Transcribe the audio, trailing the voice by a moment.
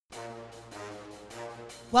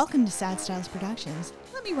Welcome to Sad Styles Productions.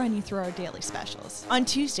 Let me run you through our daily specials. On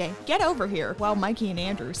Tuesday, get over here while Mikey and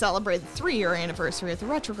Andrew celebrate the 3-year anniversary of the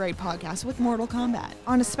Retrograde podcast with Mortal Kombat.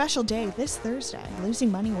 On a special day this Thursday, Losing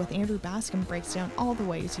Money with Andrew Bascom breaks down all the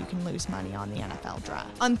ways you can lose money on the NFL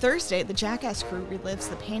draft. On Thursday, the Jackass crew relives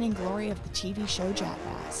the pain and glory of the TV show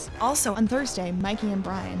Jackass. Also on Thursday, Mikey and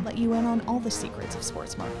Brian let you in on all the secrets of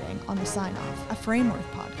sports marketing on The Sign Off, a Framework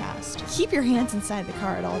podcast. Keep your hands inside the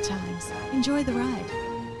car at all times. Enjoy the ride.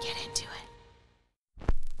 Get into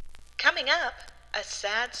it. Coming up, a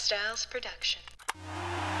Sad Styles production.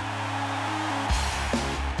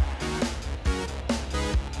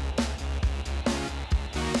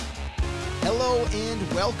 Hello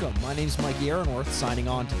and welcome. My name is Mikey Aaronworth, signing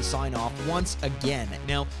on to the Sign Off once again.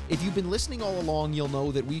 Now, if you've been listening all along, you'll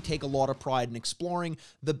know that we take a lot of pride in exploring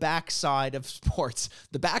the backside of sports.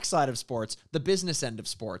 The backside of sports, the business end of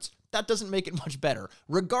sports. That doesn't make it much better.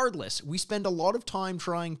 Regardless, we spend a lot of time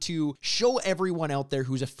trying to show everyone out there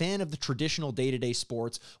who's a fan of the traditional day-to-day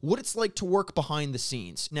sports what it's like to work behind the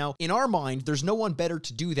scenes. Now, in our mind, there's no one better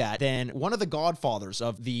to do that than one of the godfathers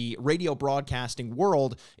of the radio broadcasting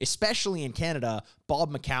world, especially in Canada, Bob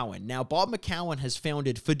McCown. Now, Bob McCown has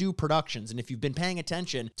founded Fadoo Productions, and if you've been paying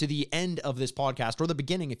attention to the end of this podcast, or the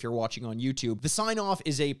beginning if you're watching on YouTube, the sign-off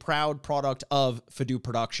is a proud product of Fadoo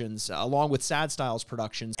Productions, along with Sad Styles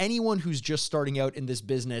Productions. Anyone who's just starting out in this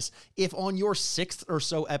business, if on your 6th or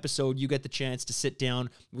so episode you get the chance to sit down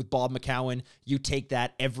with Bob McCown, you take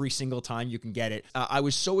that every single time you can get it. I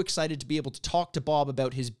was so excited to be able to talk to Bob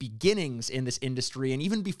about his beginnings in this industry, and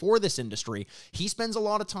even before this industry. He spends a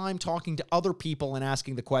lot of time talking to other people and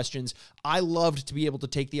asking the questions. I loved to be able to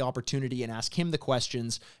take the opportunity and ask him the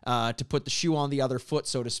questions to put the shoe on the other foot,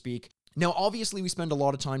 so to speak. Now, obviously, we spend a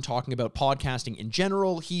lot of time talking about podcasting in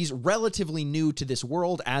general. He's relatively new to this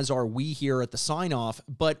world, as are we here at the Sign Off.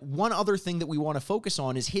 But one other thing that we want to focus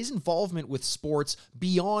on is his involvement with sports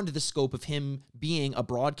beyond the scope of him being a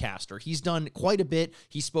broadcaster. He's done quite a bit.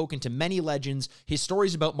 He's spoken to many legends. His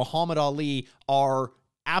stories about Muhammad Ali are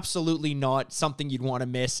absolutely not something you'd want to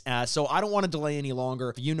miss. So I don't want to delay any longer.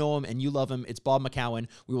 If you know him and you love him, it's Bob McCown.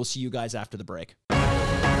 We will see you guys after the break.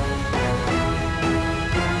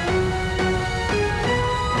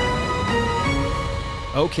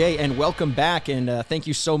 Okay, and welcome back, and thank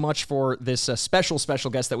you so much for this special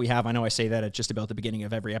guest that we have. I know I say that at just about the beginning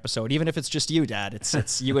of every episode, even if it's just you, Dad.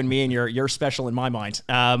 It's you and me, and you're special in my mind.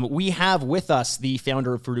 We have with us the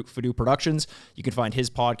founder of Fadoo Productions. You can find his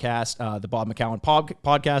podcast, the Bob McCown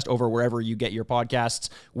podcast, over wherever you get your podcasts.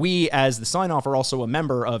 We, as the Sign Off, are also a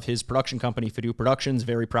member of his production company, Fadoo Productions,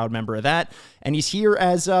 very proud member of that. And he's here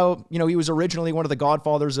as, he was originally one of the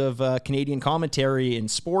godfathers of Canadian commentary in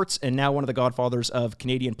sports, and now one of the godfathers of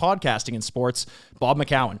Canadian podcasting in sports, Bob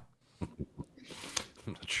McCown. I'm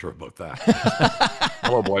not sure about that.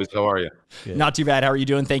 Hello, boys. How are you? Good. Not too bad. How are you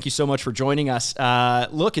doing? Thank you so much for joining us.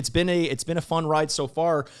 Look, it's been a fun ride so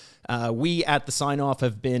far. We at the Sign Off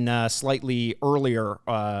have been slightly earlier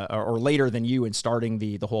or later than you in starting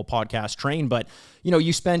the whole podcast train, but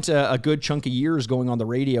you spent a good chunk of years going on the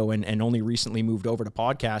radio and only recently moved over to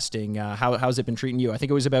podcasting. How's it been treating you? I think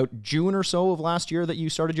it was about June or so of last year that you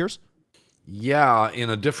started yours. Yeah, in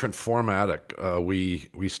a different format. We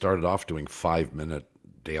started off doing 5-minute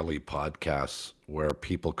daily podcasts where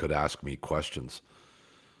people could ask me questions.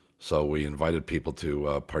 So we invited people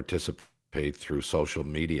to participate through social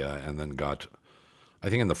media, and then I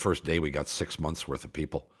think in the first day we got 6 months worth of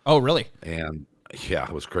people. Oh, really? And yeah,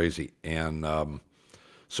 it was crazy. And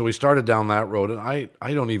so we started down that road, and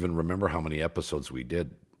I don't even remember how many episodes we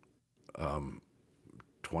did.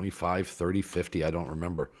 25, 30, 50, I don't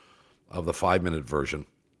remember, of the 5-minute version.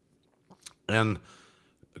 And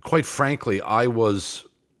quite frankly, I was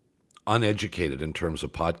uneducated in terms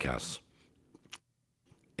of podcasts.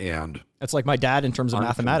 And that's like my dad in terms of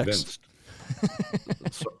mathematics.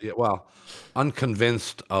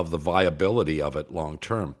 Unconvinced of the viability of it long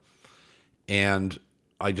term. And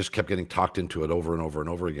I just kept getting talked into it over and over and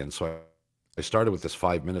over again. So I started with this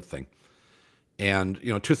 5-minute thing. And,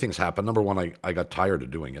 2 things happened. Number one, I got tired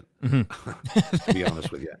of doing it, to be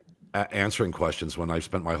honest with you. Answering questions when I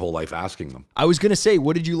spent my whole life asking them. I was going to say,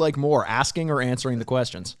 what did you like more, asking or answering the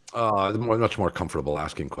questions? I'm much more comfortable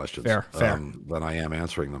asking questions fair. Than I am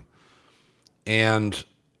answering them. And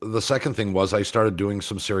the second thing was I started doing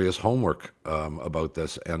some serious homework about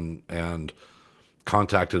this and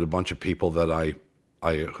contacted a bunch of people that I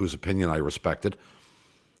whose opinion I respected.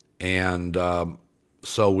 And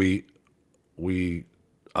so we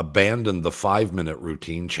abandoned the 5-minute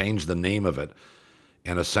routine, changed the name of it,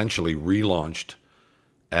 and essentially relaunched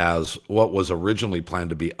as what was originally planned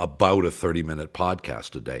to be about a 30-minute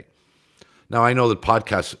podcast a day. Now, I know that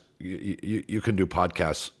podcasts, you can do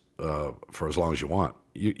podcasts for as long as you want.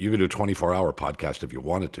 You can do a 24-hour podcast if you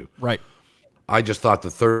wanted to. Right. I just thought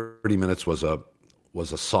the 30 minutes was a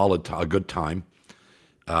solid, a good time.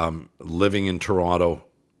 Living in Toronto,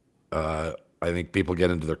 I think people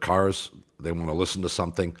get into their cars, they want to listen to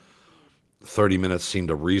something. 30 minutes seemed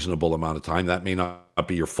a reasonable amount of time. That may not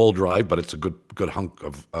be your full drive, but it's a good hunk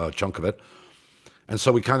of chunk of it. And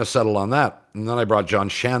so we kind of settled on that. And then I brought John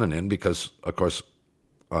Shannon in because, of course,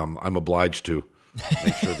 I'm obliged to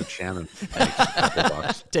make sure that Shannon makes a couple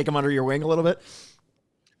bucks. Take him under your wing a little bit.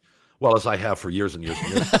 Well, as I have for years and years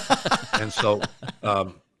and years. And so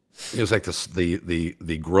it was like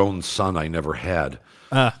the grown son I never had.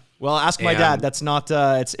 Well, ask my dad. That's not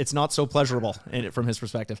it's not so pleasurable from his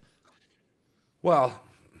perspective. Well,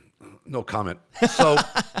 no comment. So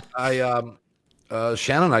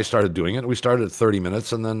Shannon and I started doing it. We started at 30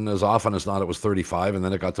 minutes, and then as often as not, it was 35, and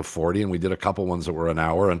then it got to 40, and we did a couple ones that were an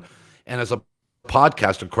hour. And as a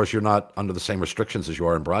podcast, of course, you're not under the same restrictions as you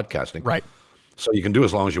are in broadcasting. Right. So you can do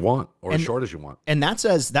as long as you want or as short as you want. And that's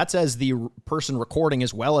as the person recording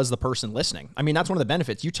as well as the person listening. I mean, that's one of the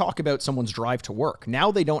benefits. You talk about someone's drive to work.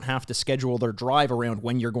 Now they don't have to schedule their drive around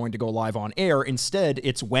when you're going to go live on air. Instead,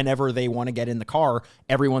 it's whenever they want to get in the car,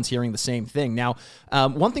 everyone's hearing the same thing. Now,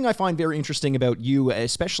 one thing I find very interesting about you,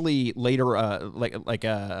 especially later,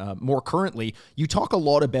 more currently, you talk a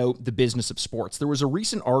lot about the business of sports. There was a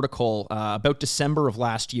recent article about December of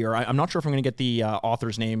last year. I'm not sure if I'm going to get the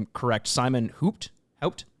author's name correct. Simon Haupt?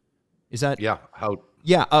 Is that? Yeah, Haupt.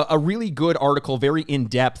 Yeah, a really good article, very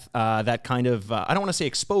in-depth, that kind of, I don't want to say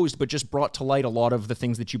exposed, but just brought to light a lot of the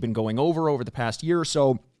things that you've been going over the past year or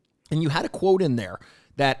so. And you had a quote in there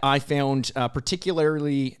that I found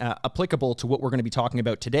particularly applicable to what we're going to be talking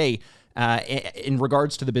about today in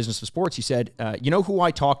regards to the business of sports. You said, you know who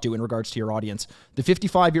I talk to in regards to your audience? The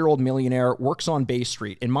 55-year-old millionaire works on Bay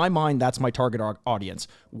Street. In my mind, that's my target audience.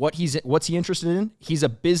 What's he interested in? He's a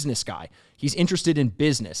business guy. He's interested in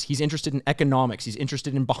business. He's interested in economics. He's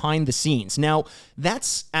interested in behind the scenes. Now,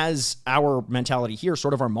 that's as our mentality here,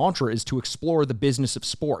 sort of our mantra is to explore the business of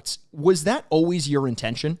sports. Was that always your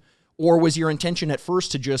intention? Or was your intention at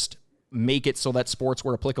first to just make it so that sports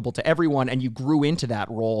were applicable to everyone and you grew into that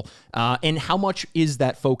role? And how much is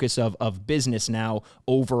that focus of business now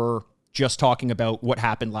over just talking about what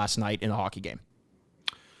happened last night in a hockey game?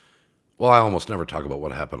 Well, I almost never talk about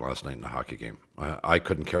what happened last night in a hockey game. I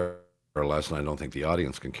couldn't care less, and I don't think the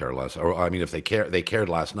audience can care less. Or, I mean, if they cared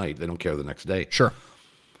last night, they don't care the next day. Sure.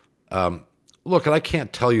 Look, and I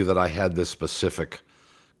can't tell you that I had this specific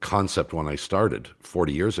concept when I started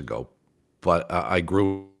 40 years ago, but I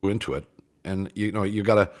grew into it. And you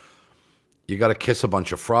gotta kiss a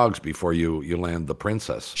bunch of frogs before you land the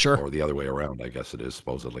princess. Sure. Or the other way around, I guess it is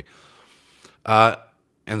supposedly.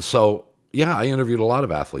 And so, yeah, I interviewed a lot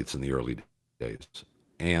of athletes in the early days,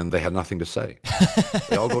 and they had nothing to say.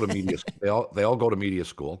 They all go to media. They all go to media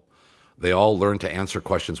school. They all learn to answer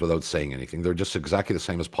questions without saying anything. They're just exactly the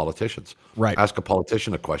same as politicians. Right. Ask a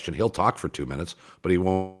politician a question. He'll talk for 2 minutes, but he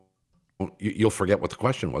won't. You'll forget what the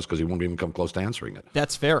question was because he won't even come close to answering it.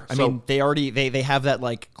 That's fair. I mean, they already they have that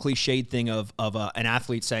like cliched thing of an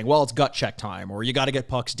athlete saying, "Well, it's gut check time," or "You got to get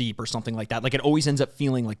pucks deep," or something like that. Like it always ends up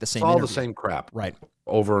feeling like the same. It's all interview. the same crap, right?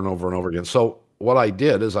 Over and over and over again. So what I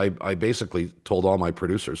did is I basically told all my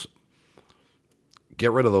producers,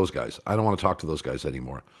 get rid of those guys. I don't want to talk to those guys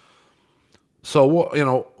anymore. So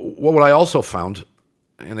what I also found,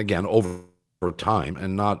 and again over time,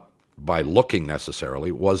 and not by looking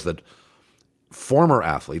necessarily, was that former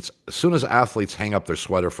athletes, as soon as athletes hang up their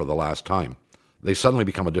sweater for the last time, they suddenly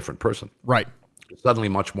become a different person. Right. Suddenly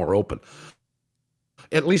much more open.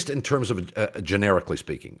 At least in terms of generically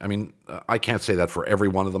speaking. I mean, I can't say that for every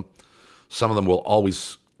one of them. Some of them will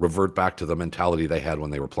always revert back to the mentality they had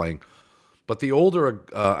when they were playing. But the older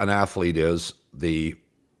an athlete is, the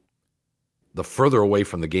further away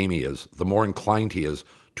from the game he is, the more inclined he is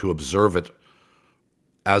to observe it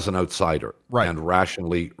as an outsider, right, and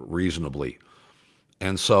rationally, reasonably.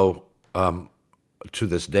 And so, to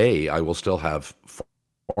this day, I will still have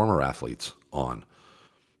former athletes on.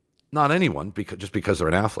 Not anyone, because they're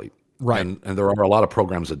an athlete. Right. And there are a lot of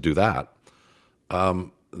programs that do that.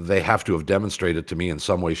 They have to have demonstrated to me in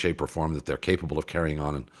some way, shape, or form that they're capable of carrying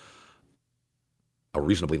on a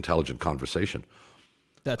reasonably intelligent conversation.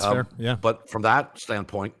 That's fair, yeah. But from that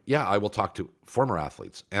standpoint, yeah, I will talk to former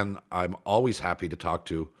athletes. And I'm always happy to talk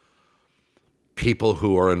to people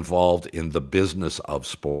who are involved in the business of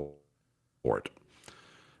sport,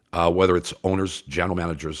 whether it's owners, general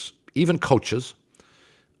managers, even coaches,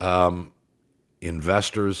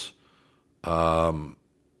 investors.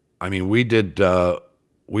 I mean, we did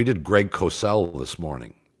we did Greg Cosell this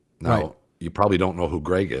morning. Now, Right. you probably don't know who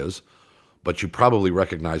Greg is, but you probably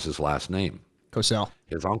recognize his last name. Cosell.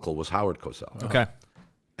 His uncle was Howard Cosell. Okay.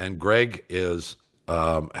 And Greg is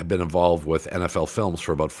had been involved with NFL Films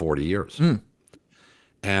for about 40 years.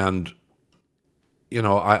 And, you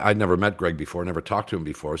know, I'd never met Greg before, never talked to him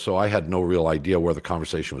before, so I had no real idea where the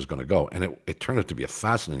conversation was going to go. And it turned out to be a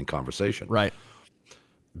fascinating conversation. Right.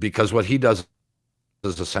 Because what he does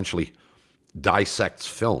is essentially dissects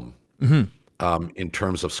film in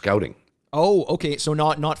terms of scouting. Oh, okay. So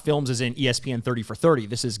not films as in ESPN 30 for 30.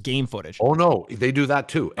 This is game footage. Oh, no, they do that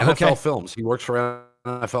too. Okay. NFL Films. He works for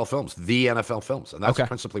NFL Films, the NFL Films. And that's Okay.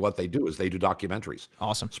 principally what they do is they do documentaries.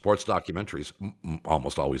 Awesome. Sports documentaries,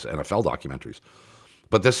 almost always NFL documentaries.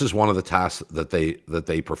 But this is one of the tasks that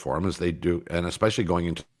they perform is they do, and especially going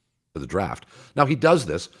into the draft. Now, he does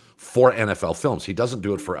this for NFL Films. He doesn't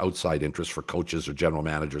do it for outside interests, for coaches or general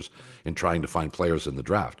managers in trying to find players in the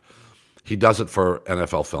draft. He does it for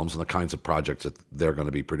NFL Films and the kinds of projects that they're going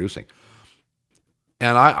to be producing.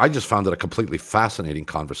 And I just found it a completely fascinating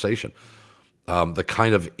conversation. The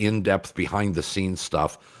kind of in-depth, behind-the-scenes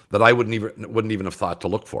stuff that I wouldn't even have thought to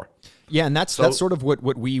look for. Yeah, and that's sort of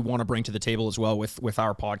what we want to bring to the table as well with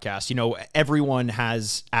our podcast. You know, everyone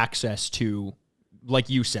has access to,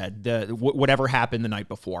 like you said, whatever happened the night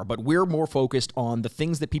before, but we're more focused on the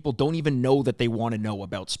things that people don't even know that they want to know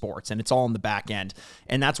about sports, and it's all in the back end.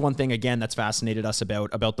 And that's one thing, again, that's fascinated us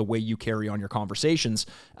about the way you carry on your conversations.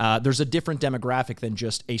 There's a different demographic than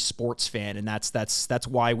just a sports fan, and that's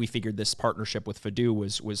why we figured this partnership with Fadoo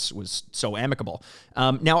was so amicable.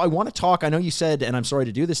 Now, I want to talk. I know you said, and I'm sorry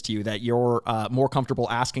to do this to you, that you're more comfortable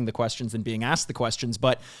asking the questions than being asked the questions,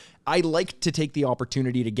 but I like to take the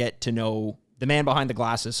opportunity to get to know the man behind the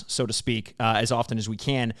glasses, so to speak, as often as we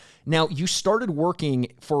can. Now, you started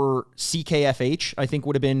working for CKFH, I think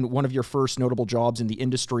would have been one of your first notable jobs in the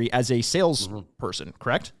industry as a salesperson,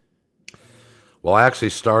 correct? Well, I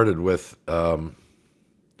actually started with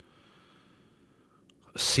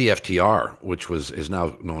CFTR, which is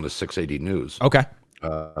now known as 680 News. Okay.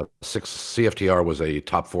 CFTR was a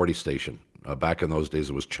top 40 station. Back in those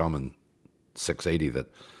days, it was Chum and 680 that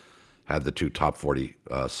had the two top 40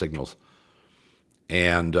 signals.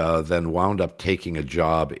 And then wound up taking a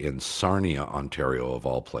job in Sarnia, Ontario, of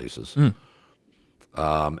all places. And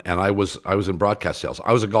I was in broadcast sales.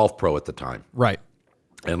 I was a golf pro at the time. Right.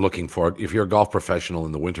 And looking for, if you're a golf professional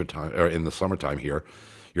in the wintertime or in the summertime here,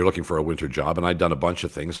 you're looking for a winter job. And I'd done a bunch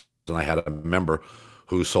of things. And I had a member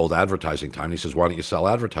who sold advertising time. And he says, "Why don't you sell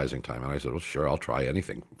advertising time?" And I said, "Well, sure, I'll try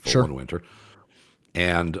anything for one winter."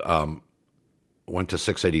 And went to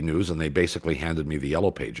 680 News, and they basically handed me the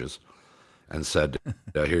yellow pages and said,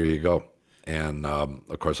 "Here you go." And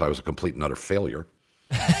of course, I was a complete and utter failure.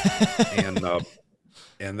 and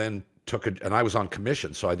then and I was on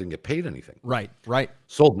commission, so I didn't get paid anything. Right.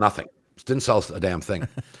 Sold nothing. Didn't sell a damn thing.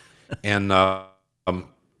 And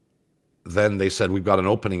then they said, "We've got an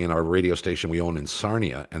opening in our radio station we own in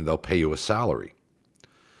Sarnia, and they'll pay you a salary."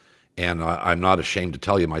 And I'm not ashamed to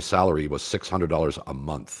tell you, my salary was $600 a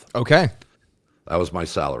month. Okay. That was my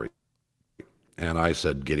salary. And I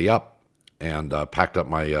said, "Giddy up." And packed up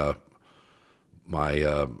my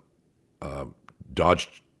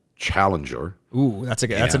Dodge Challenger. Ooh, that's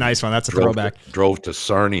a nice one. That's a throwback. Drove to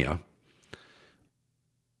Sarnia.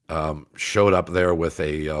 Showed up there with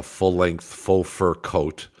a full-length faux fur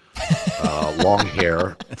coat, long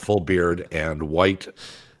hair, full beard, and white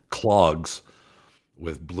clogs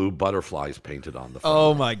with blue butterflies painted on the front.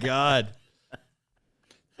 Oh my God.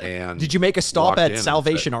 And did you make a stop at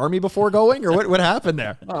Salvation Army before going, or what happened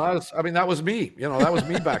there? That was me. That was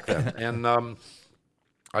me back then. And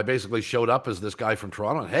I basically showed up as this guy from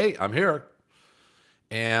Toronto. And, "Hey, I'm here."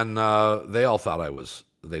 And they all thought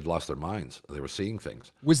they'd lost their minds. They were seeing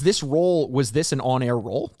things. Was this an on-air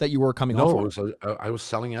role that you were coming off for? No, I was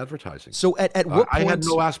selling advertising. So at what point? I had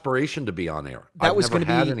no aspiration to be on air. I never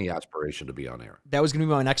had any aspiration to be on air. That was going to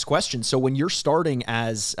be my next question. So when you're starting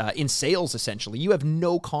as in sales, essentially, you have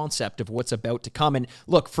no concept of what's about to come. And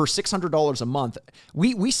look, for $600 a month,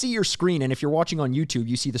 we see your screen, and if you're watching on YouTube,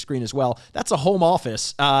 you see the screen as well. That's a home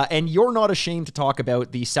office, and you're not ashamed to talk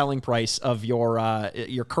about the selling price of your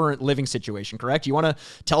current living situation, correct? You want to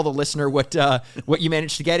tell the listener what you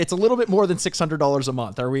managed to get? It's a little bit more than $600 a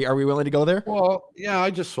month. Are we willing to go there? Well, yeah,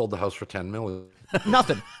 I just sold the house for $10 million.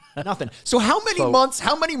 Nothing. So how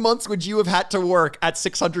many months would you have had to work at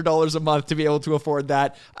 $600 a month to be able to afford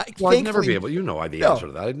that? I'd never be able. The answer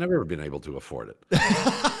to that. I'd never been able to afford it.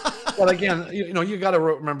 But again, you got to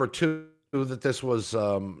remember too that this was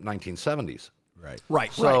 1970s.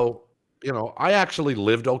 Right. So I actually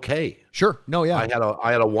lived okay. Sure. No, yeah.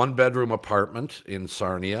 I had a 1-bedroom apartment in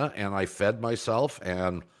Sarnia, and I fed myself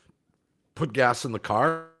and put gas in the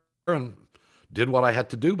car and did what I had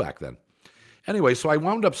to do back then. Anyway, so I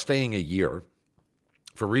wound up staying a year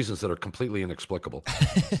for reasons that are completely inexplicable.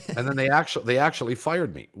 And then they actually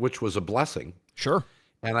fired me, which was a blessing. Sure.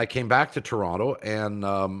 And I came back to Toronto, and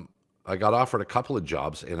I got offered a couple of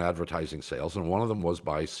jobs in advertising sales, and one of them was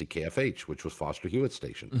by CKFH, which was Foster Hewitt's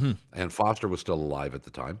station. And Foster was still alive at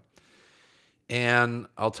the time. And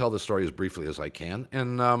I'll tell the story as briefly as I can.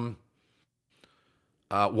 And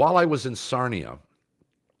while I was in Sarnia,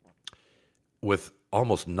 with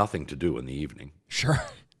almost nothing to do in the evening, Sure.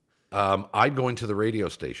 I'd go into the radio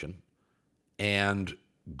station and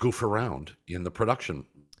goof around in the production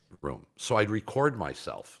room. So I'd record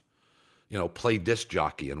myself, play disc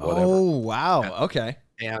jockey and whatever. Oh, wow. Okay.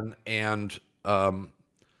 And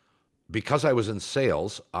because I was in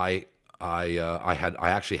sales, I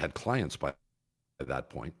actually had clients by that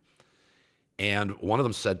point. And one of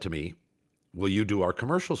them said to me, "Will you do our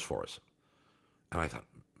commercials for us?" And I thought,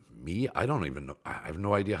 me? I don't even know. I have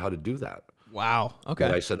no idea how to do that. Wow. Okay.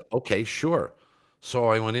 But I said, "Okay, sure." So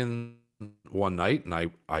I went in one night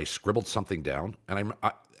and I scribbled something down, and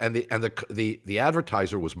the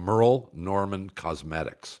advertiser was Merle Norman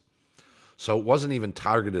Cosmetics. So it wasn't even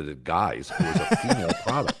targeted at guys. It was a female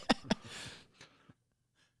product.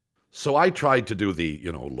 So I tried to do the,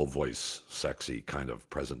 low voice, sexy kind of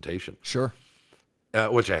presentation. Sure.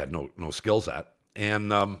 Which I had no skills at.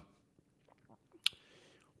 And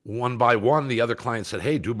one by one, the other clients said,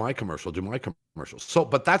 "Hey, do my commercial, do my commercial." So,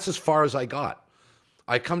 but that's as far as I got.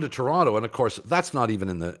 I come to Toronto, and of course, that's not even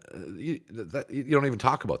in you don't even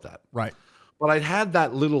talk about that. Right. But I'd had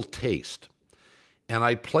that little taste, and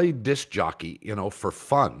I played disc jockey, for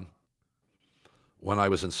fun when I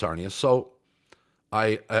was in Sarnia. So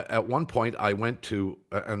at one point, I went to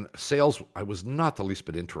and sales. I was not the least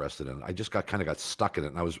bit interested in it. I just kind of got stuck in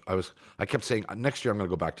it, and I kept saying, "Next year, I'm going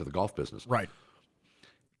to go back to the golf business." Right.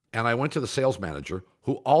 And I went to the sales manager,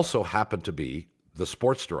 who also happened to be the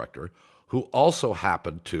sports director, who also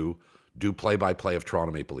happened to do play-by-play of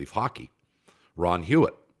Toronto Maple Leaf hockey, Ron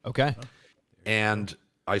Hewitt. Okay. And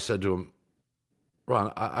I said to him,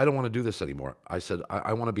 "Ron, I don't want to do this anymore." I said,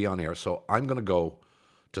 I want to be on air, so I'm going to go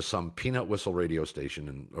to some peanut whistle radio station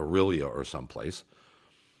in Aurelia or someplace,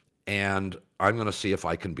 and I'm going to see if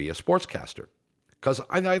I can be a sportscaster, because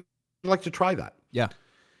I'd like to try that. Yeah.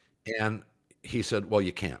 And he said, "Well,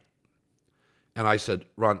 you can't." And I said,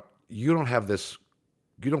 "Ron, you don't have this.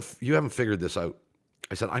 You haven't figured this out."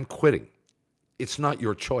 I said, "I'm quitting. It's not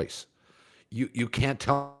your choice. You can't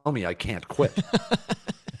tell me I can't quit."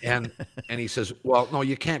 and he says, "Well, no,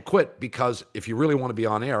 you can't quit, because if you really want to be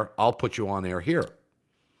on air, I'll put you on air here."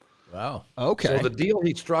 Wow. Okay. So the deal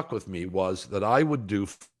he struck with me was that I would do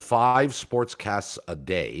 5 sportscasts a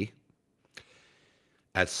day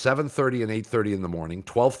at 7:30 and 8:30 in the morning,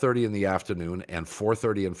 12:30 in the afternoon, and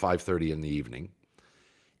 4:30 and 5:30 in the evening.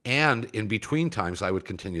 And in between times, I would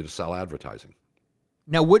continue to sell advertising.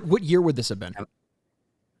 Now, what year would this have been?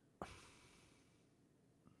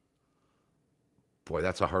 Boy,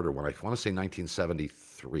 that's a harder one. I want to say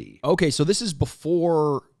 1973. Okay, so this is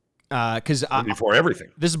before, because Before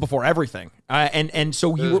everything. this is before everything, and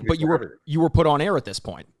so This you is were, but before everything. you were put on air at this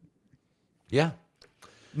point. Yeah.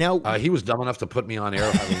 Now He was dumb enough to put me on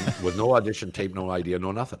air with no audition tape, no idea,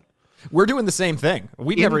 no nothing. we're doing the same thing.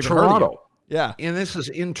 We In never even heard of Toronto. you. Yeah. And this is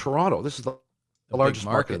in Toronto. This is the largest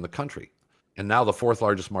market in the country, and now the 4th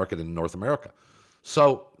largest market in North America.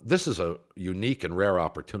 So this is a unique and rare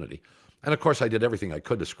opportunity. And of course, I did everything I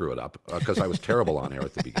could to screw it up, because I was terrible on air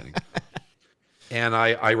at the beginning. And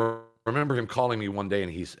I remember him calling me one day,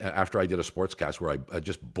 and after I did a sportscast where I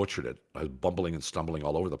just butchered it. I was bumbling and stumbling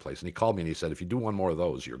all over the place. And he called me and he said, "If you do one more of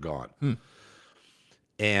those, you're gone."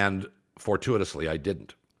 And fortuitously, I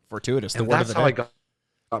didn't. Fortuitous. The And word that's of the how I day.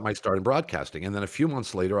 got my start in broadcasting. And then a few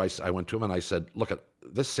months later, I went to him and I said, "Look,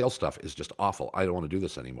 this sales stuff is just awful. I don't want to do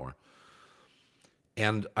this anymore."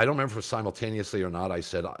 And I don't remember if it was simultaneously or not. I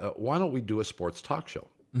said, "Why don't we do a sports talk show?"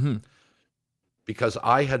 Because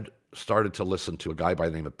I had started to listen to a guy by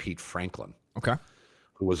the name of Pete Franklin, Okay.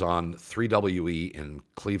 who was on 3WE in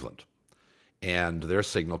Cleveland. And their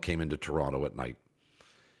signal came into Toronto at night.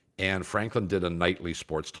 And Franklin did a nightly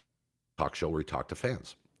sports talk show where he talked to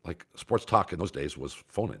fans. Like, sports talk in those days was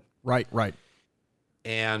phone in. Right. Right.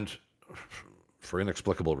 And for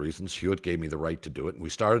inexplicable reasons, Hewitt gave me the right to do it. And we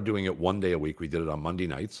started doing it one day a week. We did it on Monday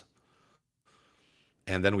nights.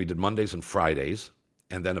 And then we did Mondays and Fridays.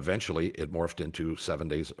 And then eventually it morphed into 7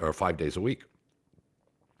 days or 5 days a week.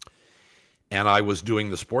 And I was doing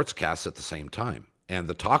the sportscasts at the same time. and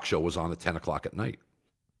the talk show was on at 10 o'clock at night.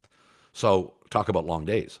 So talk about long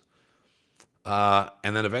days.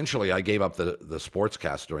 And then eventually I gave up the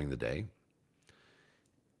sportscast during the day.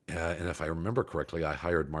 And if I remember correctly, I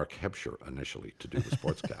hired Mark Hebscher initially to do the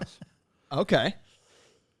sportscast. Okay.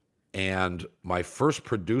 And my first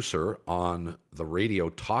producer on the radio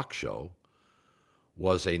talk show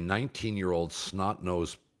was a 19-year-old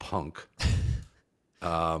snot-nosed punk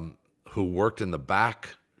who worked in the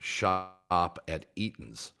back shop at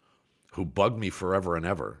Eaton's, who bugged me forever and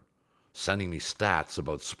ever, sending me stats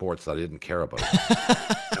about sports that I didn't care about.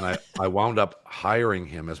 And I wound up hiring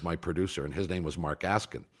him as my producer, and his name was Mark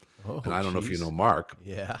Askin. Oh, and I don't know if you geez. know Mark,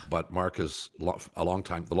 Yeah. but Mark is the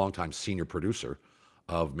longtime senior producer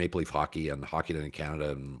of Maple Leaf Hockey and Hockey Night in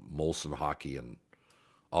Canada and Molson Hockey and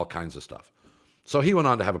all kinds of stuff. So he went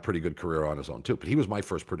on to have a pretty good career on his own too, but he was my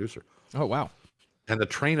first producer. Oh, wow. And the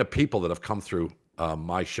train of people that have come through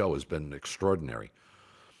my show has been extraordinary.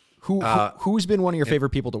 Who's been one of your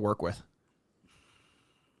favorite people to work with?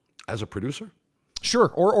 As a producer? Sure.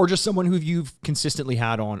 Or just someone who you've consistently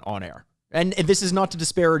had on air. And this is not to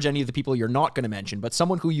disparage any of the people you're not going to mention, but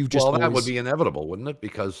someone who you've just Well, that always... would be inevitable, wouldn't it?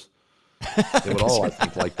 Because they would all, I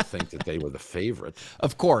think, like to think that they were the favorite.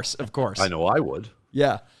 Of course. I know I would.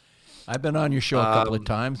 Yeah. I've been on your show a couple of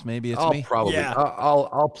times. Maybe it's I'll me. probably, Yeah.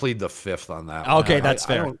 I'll plead the fifth on that. Okay, one. that's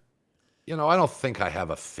fair. I don't think I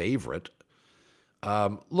have a favorite.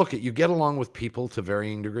 Look, you get along with people to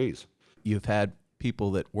varying degrees. You've had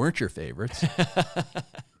people that weren't your favorites,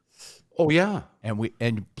 Oh yeah, and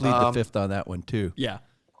plead the fifth on that one too. Yeah.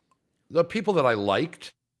 the people that I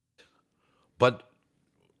liked, but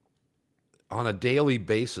on a daily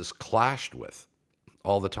basis clashed with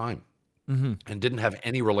all the time, and didn't have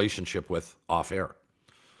any relationship with off air.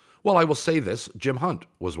 Well, I will say this: Jim Hunt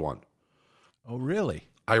was one. Oh, really?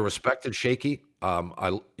 I respected Shaky.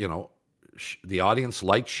 The audience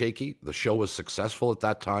liked Shaky. The show was successful at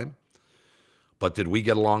that time. But did we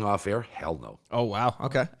get along off air? Hell no. Oh, wow.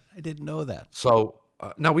 Okay. I didn't know that. So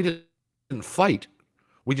now we didn't fight.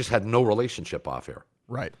 We just had no relationship off air.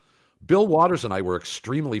 Right. Bill Waters and I were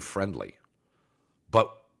extremely friendly,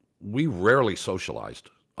 but we rarely socialized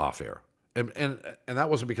off air. And that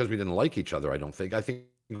wasn't because we didn't like each other, I don't think. I think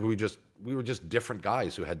we were just different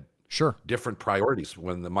guys who had Sure. different priorities.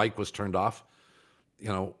 When the mic was turned off,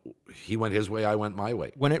 he went his way, I went my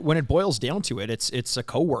way. When it boils down to it, it's a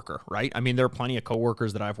coworker, right? I mean, there are plenty of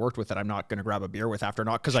coworkers that I've worked with that I'm not going to grab a beer with after,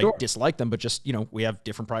 not because I dislike them, but just, we have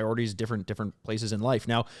different priorities, different places in life.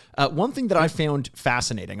 Now, one thing that I found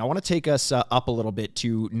fascinating, I want to take us up a little bit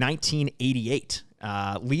to 1988.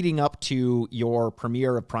 Leading up to your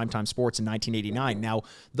premiere of Primetime Sports in 1989. Now,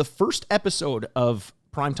 the first episode of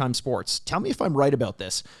Primetime Sports, tell me if I'm right about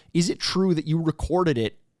this. Is it true that you recorded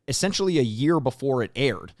it essentially a year before it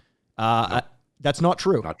aired? No. That's not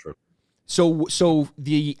true. Not true. So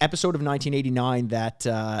the episode of 1989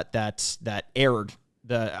 that aired,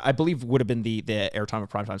 I believe would have been the airtime of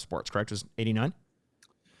Primetime Sports, correct? It was 89?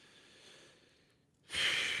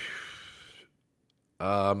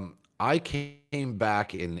 I came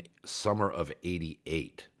back in summer of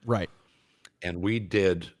 88. Right. And we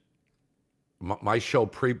did my show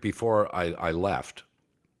before I left.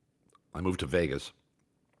 I moved to Vegas.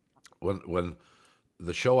 When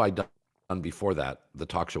the show I done before that, the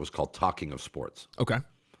talk show was called Talking of Sports. Okay.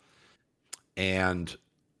 And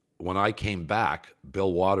when I came back,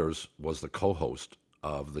 Bill Waters was the co-host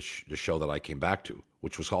of the show that I came back to,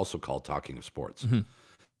 which was also called Talking of Sports. Mm-hmm.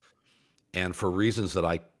 And for reasons that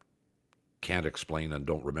I can't explain and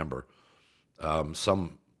don't remember,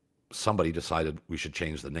 somebody decided we should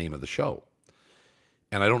change the name of the show.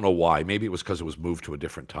 And I don't know why. Maybe it was because it was moved to a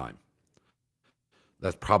different time.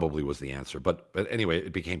 That probably was the answer. But anyway,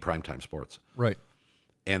 it became Primetime Sports. Right.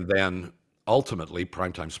 And then ultimately,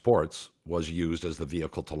 Primetime Sports was used as the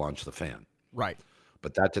vehicle to launch The Fan. Right.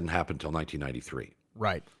 But that didn't happen until 1993.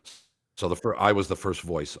 Right. So I was the first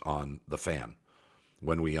voice on The Fan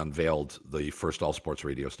when we unveiled the first all-sports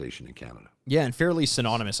radio station in Canada. Yeah, and fairly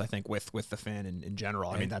synonymous, I think, with the Fan in general.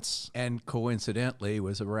 I mean, that's... And coincidentally,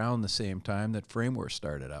 was around the same time that Framework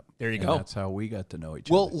started up. There you And go. That's how we got to know each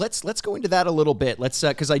Well, other. let's go into that a little bit. Let's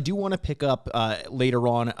because I do want to pick up later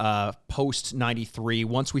on post 93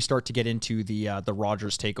 once we start to get into the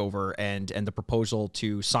Rogers takeover and the proposal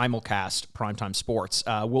to simulcast Primetime Sports.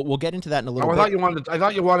 We'll get into that in a little I bit.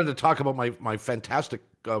 thought you wanted to talk about my fantastic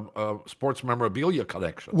sports memorabilia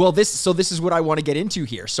collection. Well, this is what I want to get into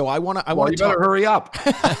here. So I want to You better hurry up.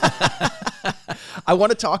 I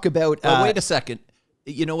want to talk about. Well, wait a second.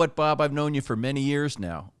 You know what, Bob? I've known you for many years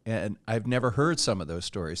now, and I've never heard some of those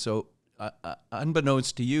stories. So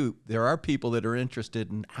unbeknownst to you, there are people that are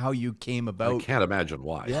interested in how you came I about. can't imagine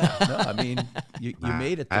why. Yeah, no, I mean, you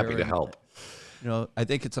made it there. Happy to and, help. I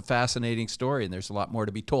think it's a fascinating story, and there's a lot more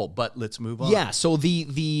to be told. But let's move on. Yeah, so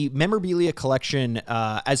the memorabilia collection,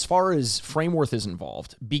 as far as Frameworth is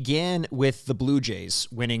involved, began with the Blue Jays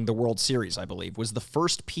winning the World Series, I believe, was the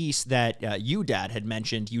first piece that you, Dad, had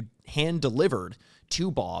mentioned you hand-delivered to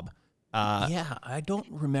Bob. Yeah, I don't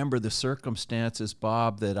remember the circumstances,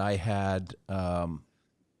 Bob, that I had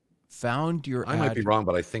found your I might be wrong,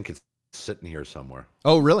 but I think it's sitting here somewhere.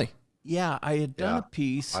 Oh, really? Yeah, I had done a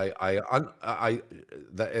piece.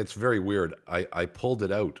 It's very weird. I pulled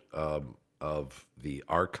it out of the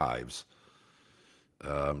archives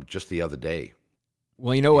just the other day.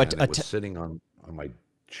 Well, you know what? And it was sitting on my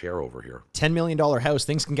chair over here. $10 million house,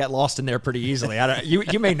 things can get lost in there pretty easily.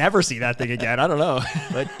 You may never see that thing again. I don't know.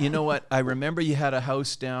 But you know what? I remember you had a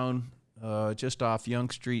house down just off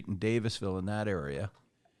Yonge Street in Davisville in that area.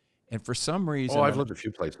 And for some reason... Oh, I've lived a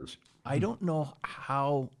few places. I don't know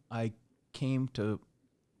how I came to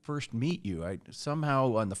first meet you. I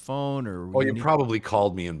somehow on the phone or... Oh, you probably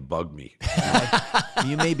called me and bugged me.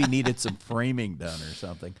 You maybe needed some framing done or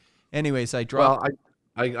something. Anyways, I dropped... Well,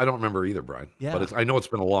 I don't remember either, Brian. Yeah. But I know it's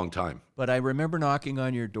been a long time. But I remember knocking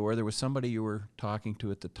on your door. There was somebody you were talking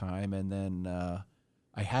to at the time, and then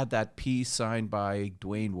I had that piece signed by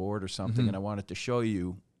Dwayne Ward or something, and I wanted to show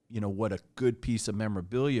you, what a good piece of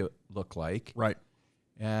memorabilia looked like. Right.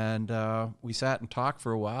 And we sat and talked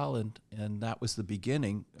for a while, and that was the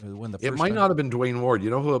beginning. When the It first might time... not have been Dwayne Ward. You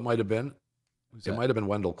know who it might have been? It might have been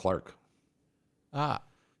Wendell Clark. Ah.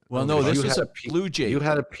 Well, no, this was a Blue Jay. You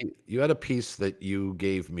had a piece that you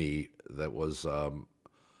gave me that was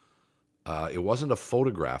it wasn't a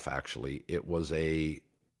photograph actually. It was a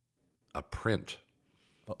print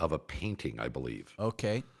of a painting, I believe.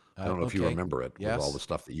 Okay. I don't know if you remember it Yes. with all the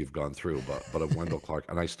stuff that you've gone through, but of Wendell Clark,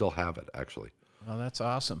 and I still have it actually. Oh, that's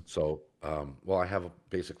awesome. So, I have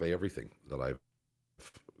basically everything that I've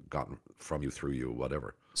gotten from you, through you,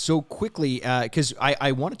 whatever. So quickly, because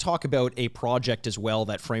I want to talk about a project as well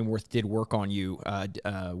that Frameworth did work on you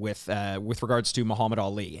with regards to Muhammad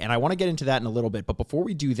Ali, and I want to get into that in a little bit. But before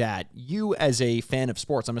we do that, you as a fan of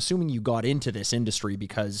sports, I'm assuming you got into this industry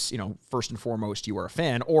because first and foremost you were a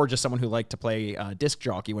fan, or just someone who liked to play disc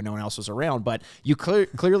jockey when no one else was around. But you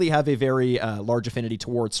clearly have a very large affinity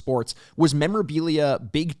towards sports. Was memorabilia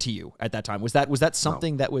big to you at that time? Was that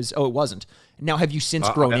something that was? Oh, it wasn't. Now, have you since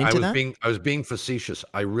grown into that? I was being facetious.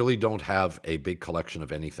 I really don't have a big collection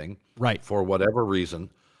of anything. Right. For whatever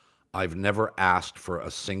reason, I've never asked for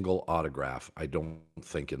a single autograph, I don't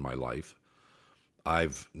think, in my life.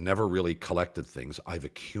 I've never really collected things. I've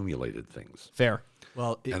accumulated things. Fair.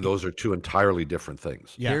 Well, and those are two entirely different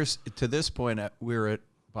things. Yeah. Here's to this point. We were at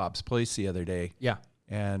Bob's place the other day. Yeah.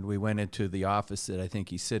 And we went into the office that I think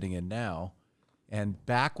he's sitting in now. And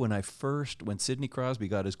back when Sidney Crosby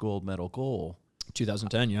got his gold medal goal,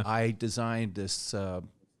 2010, yeah, I designed this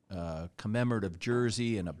commemorative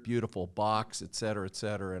jersey and a beautiful box, et cetera, et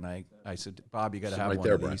cetera. And I said, Bob, you got to have one of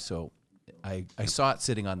these. Brian. So I saw it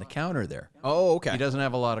sitting on the counter there. Oh, okay. He doesn't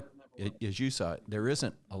have a lot of, as you saw it, there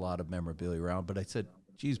isn't a lot of memorabilia around. But I said,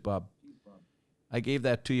 geez, Bob, I gave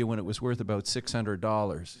that to you when it was worth about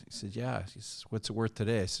 $600. He said, yeah. He says, what's it worth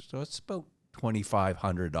today? I said, so it's about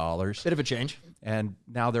 $2,500. Bit of a change. And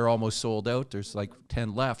now they're almost sold out. There's like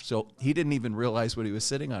 10 left. So he didn't even realize what he was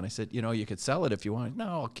sitting on. I said, you could sell it if you want. No,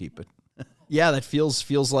 I'll keep it. Yeah, that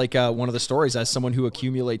feels like one of the stories. As someone who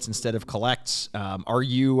accumulates instead of collects, are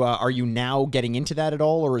you now getting into that at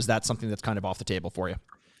all, or is that something that's kind of off the table for you?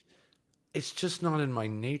 It's just not in my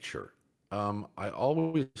nature. I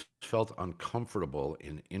always felt uncomfortable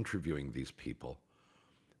in interviewing these people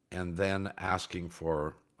and then asking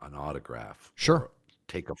for an autograph. Sure. Or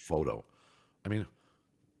take a photo. I mean,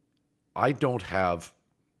 I can't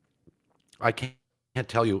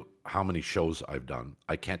tell you how many shows I've done.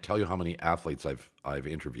 I can't tell you how many athletes I've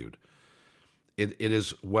interviewed. It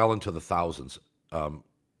is well into the thousands,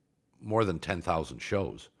 more than 10,000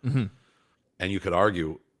 shows. Mm-hmm. And you could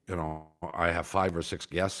argue, I have 5 or 6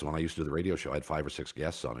 guests. When I used to do the radio show, I had 5 or 6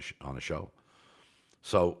 guests on a show.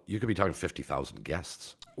 So you could be talking 50,000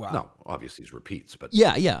 guests. Wow. No, obviously it's repeats, but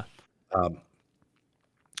yeah.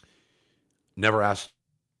 Never asked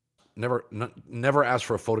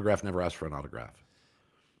for a photograph. Never asked for an autograph.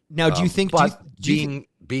 Now, do you think?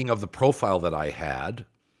 Being of the profile that I had,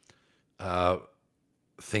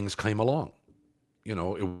 things came along.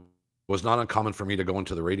 It was not uncommon for me to go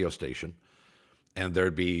into the radio station, and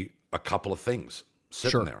there'd be a couple of things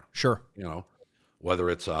sitting there. Sure. Whether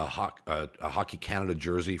it's a Hockey Canada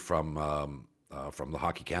jersey from from the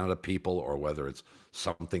Hockey Canada people, or whether it's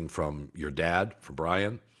something from your dad, from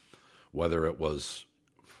Brian, whether it was,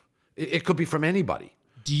 it could be from anybody.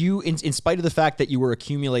 Do you, in spite of the fact that you were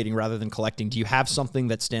accumulating rather than collecting, do you have something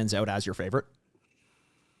that stands out as your favorite?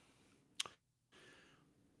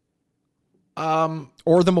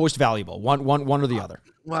 Or the most valuable, one or the other?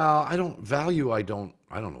 Well, I don't know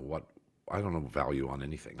value on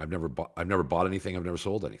anything. I've never bought anything. I've never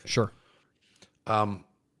sold anything. Sure.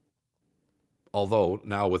 Although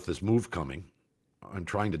now with this move coming, I'm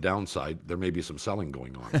trying to downside. There may be some selling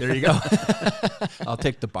going on. There you go. I'll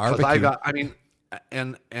take the 'Cause barbecue.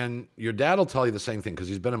 and your dad will tell you the same thing because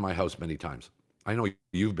he's been in my house many times. I know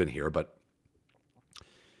you've been here, but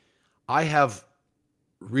I have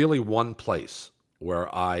really one place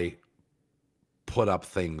where I put up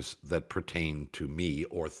things that pertain to me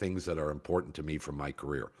or things that are important to me from my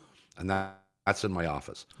career, and that's in my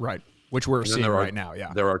office. Right. Which we're seeing right now,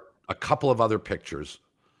 yeah. There are a couple of other pictures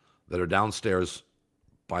that are downstairs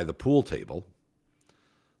by the pool table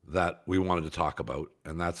that we wanted to talk about,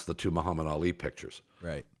 and that's the 2 Muhammad Ali pictures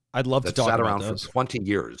Right. I'd love to that talk sat about around those. for 20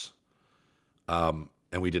 years,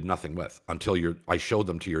 and we did nothing with until I showed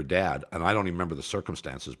them to your dad, and I don't even remember the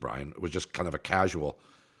circumstances, Brian. It was just kind of a casual,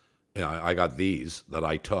 I got these that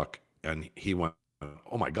I took, and he went,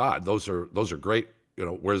 "Oh my God, those are great.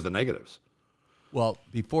 Where's the negatives?" Well,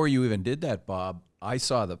 before you even did that, Bob, I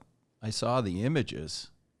saw the images,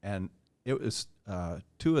 and it was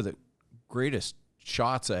 2 of the greatest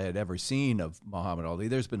shots I had ever seen of Muhammad Ali.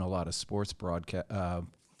 There's been a lot of sports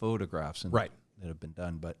photographs that have been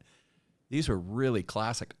done, but these were really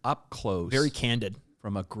classic, up close, Very candid.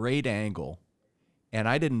 from a great angle, and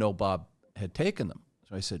I didn't know Bob had taken them.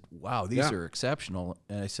 So I said, "Wow, these are exceptional."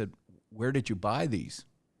 And I said, "Where did you buy these?"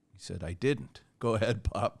 He said, "I didn't." Go ahead,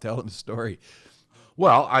 Bob. Tell him the story.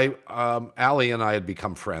 Well, Ali and I had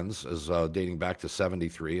become friends as dating back to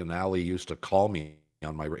 '73, and Ali used to call me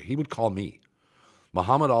he would call me.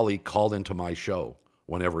 Muhammad Ali called into my show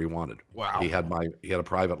whenever he wanted. Wow. He had a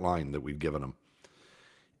private line that we'd given him,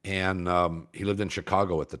 and he lived in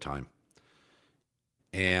Chicago at the time.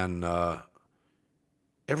 And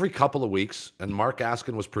every couple of weeks, and Mark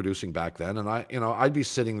Askin was producing back then, and I'd be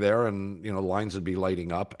sitting there, and lines would be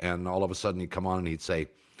lighting up, and all of a sudden he'd come on and he'd say,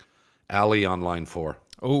 "Ali on line 4."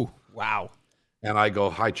 Oh, wow. And I go,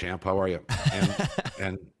 "Hi, champ, how are you?"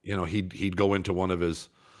 And he'd go into one of his,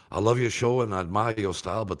 "I love your show and I admire your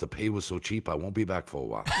style, but the pay was so cheap, I won't be back for a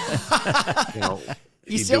while."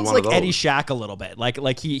 He he'd do sounds one of like Eddie those. Shack a little bit.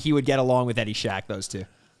 Like he would get along with Eddie Shack, those two.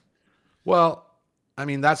 Well, I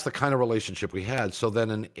mean, that's the kind of relationship we had. So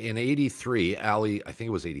then in '83, Ali, I think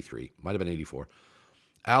it was '83, might have been '84,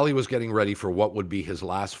 Ali was getting ready for what would be his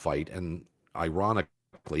last fight, and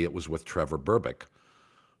ironically, it was with Trevor Berbick,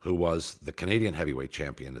 who was the Canadian heavyweight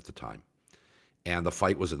champion at the time. And the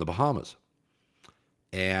fight was in the Bahamas.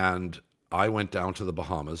 And I went down to the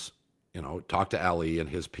Bahamas, talked to Ali and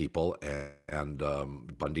his people and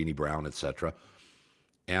Bundini Brown, etc.,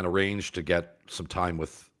 and arranged to get some time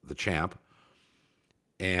with the champ,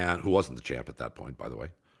 and who wasn't the champ at that point, by the way.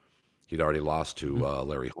 He'd already lost to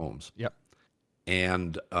Larry Holmes. Yep.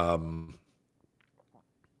 And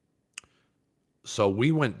so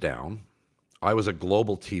we went down. I was at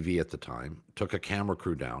Global TV at the time, took a camera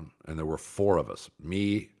crew down, and there were 4 of us,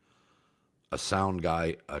 me, a sound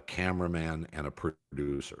guy, a cameraman, and a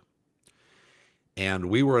producer.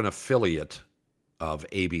 And we were an affiliate of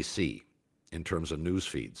ABC in terms of news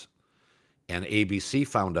feeds. And ABC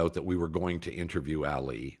found out that we were going to interview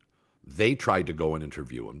Ali. They tried to go and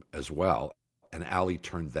interview him as well, and Ali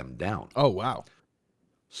turned them down. Oh, wow.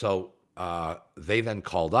 So they then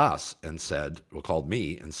called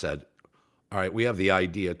me and said, "All right, we have the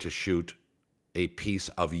idea to shoot a piece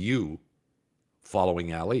of you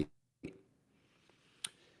following Ali."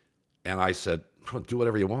 And I said, "Well, do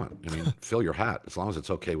whatever you want. I mean, fill your hat. As long as it's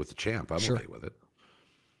okay with the champ, I'm okay with it."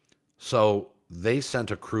 So they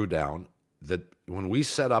sent a crew down that when we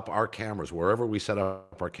set up our cameras, wherever we set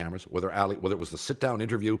up our cameras, whether it was the sit-down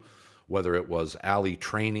interview, whether it was Ali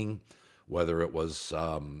training, whether it was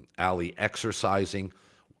Ali exercising,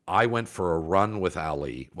 I went for a run with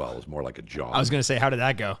Ali. Well, it was more like a jog. I was going to say, how did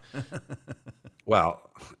that go? Well,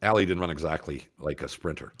 Ali didn't run exactly like a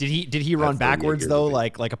sprinter. Did he run 38 backwards years though, of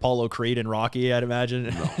age. like Apollo Creed and Rocky? I'd imagine.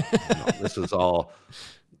 No. This was all,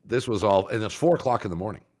 and it's 4:00 in the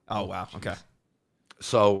morning. Oh wow. Okay.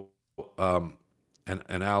 So,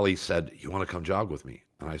 and Ali said, "You want to come jog with me?"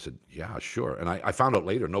 And I said, "Yeah, sure." And I found out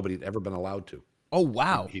later nobody had ever been allowed to. Oh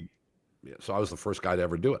wow. So I was the first guy to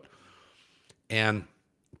ever do it. And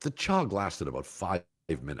the jog lasted about 5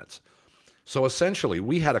 minutes. So essentially,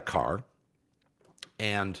 we had a car,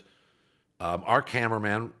 and Our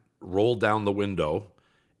cameraman rolled down the window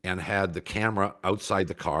and had the camera outside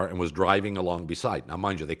the car and was driving along beside. Now,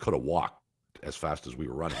 mind you, they could have walked as fast as we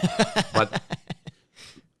were running. But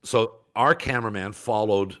so our cameraman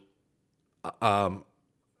followed Ali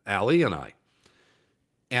and I.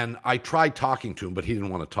 And I tried talking to him, but he didn't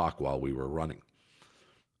want to talk while we were running.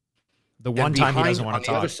 The one time he doesn't want to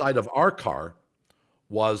On the other talk. side of our car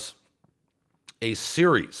was a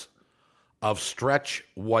series of stretch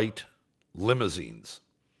white limousines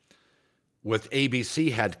with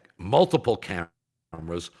ABC had multiple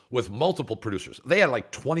cameras with multiple producers. They had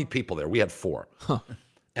like 20 people there. We had 4.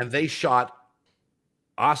 And they shot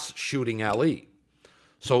us shooting Ali.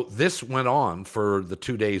 So this went on for the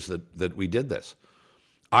 2 days that we did this.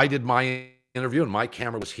 I did my interview, and my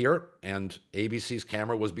camera was here, and ABC's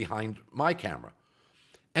camera was behind my camera.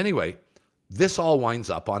 Anyway, this all winds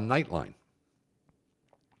up on Nightline.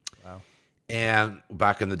 Wow. And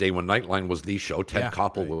back in the day when Nightline was the show, Ted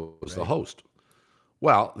Koppel was the host.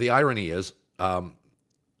 Well, the irony is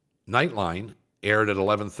Nightline aired at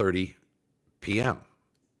 11:30 p.m.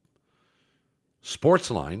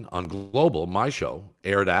 Sportsline on Global, my show,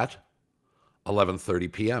 aired at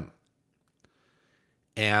 11:30 p.m.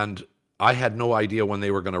 And I had no idea when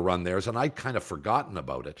they were going to run theirs, and I'd kind of forgotten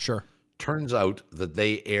about it. Sure. Turns out that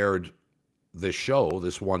they aired this show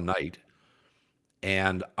this one night,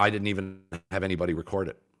 and I didn't even have anybody record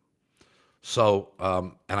it. So,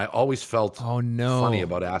 and I always felt funny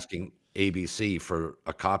about asking ABC for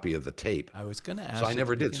a copy of the tape. I was going to ask. So I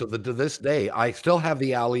never did. So to this day, I still have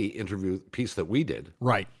the Ali interview piece that we did.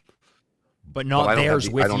 Right. But not I don't theirs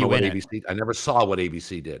have with I don't you know what in it. ABC. I never saw what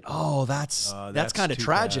ABC did. Oh, that's kind of too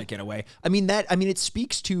tragic bad. in a way. I mean, it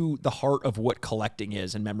speaks to the heart of what collecting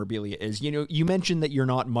is and memorabilia is. You know, you mentioned that you're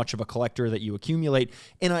not much of a collector, that you accumulate,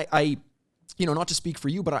 and I you know, not to speak for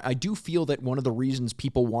you, but I do feel that one of the reasons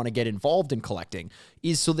people want to get involved in collecting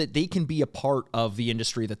is so that they can be a part of the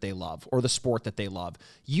industry that they love or the sport that they love.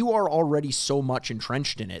 You are already so much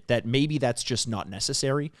entrenched in it that maybe that's just not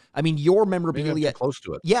necessary. I mean, your memorabilia, Maybe I'm too close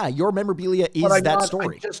to it. yeah, your memorabilia is But that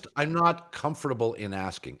story. I'm not comfortable in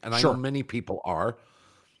asking, and I Sure. know many people are,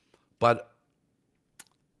 but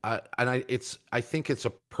I think it's a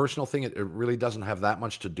personal thing. It really doesn't have that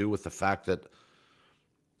much to do with the fact that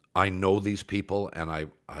I know these people and I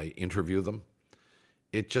interview them.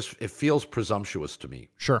 It feels presumptuous to me.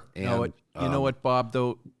 Sure. And, You know what, Bob?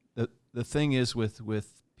 Though the thing is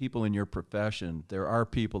with people in your profession, there are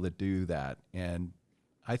people that do that, and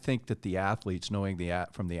I think that the athletes, knowing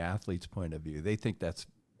from the athlete's point of view, they think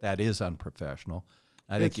that is unprofessional.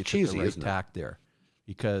 I think It's you took cheesy, the right isn't it? tack there,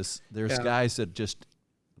 because there's guys that just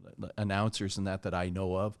announcers and that I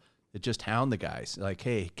know of that just hound the guys like,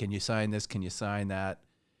 hey, can you sign this? Can you sign that?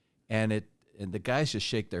 And the guys just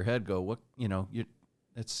shake their head, go, what,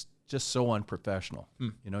 it's just so unprofessional.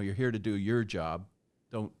 You know, you're here to do your job.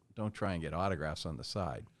 Don't try and get autographs on the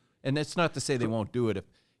side. And it's not to say they won't do it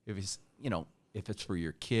if it's, if it's for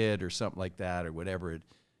your kid or something like that or whatever,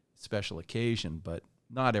 special occasion, but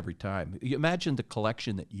not every time. You imagine the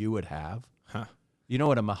collection that you would have. Huh. You know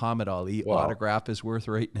what a Muhammad Ali autograph is worth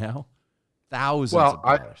right now? Thousands Well,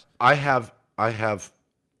 of dollars. I have,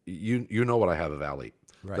 you know what I have of Ali.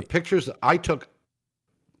 Right. The pictures that I took,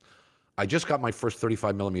 I just got my first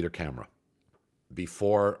 35 millimeter camera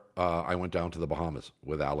before I went down to the Bahamas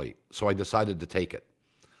with Ali. So I decided to take it.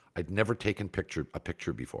 I'd never taken a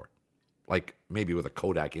picture before, like maybe with a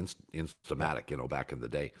Kodak Instamatic, back in the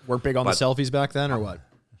day. Weren't big on the selfies back then, or what?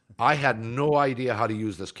 I had no idea how to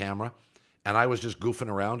use this camera, and I was just goofing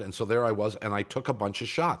around. And so there I was, and I took a bunch of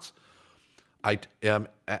shots. At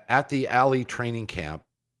the Ali training camp,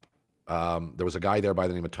 there was a guy there by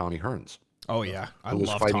the name of Tommy Hearns. Oh yeah, I who was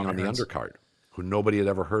love fighting Tommy on the Hearns. undercard, who nobody had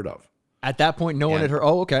ever heard of. At that point, no one had heard.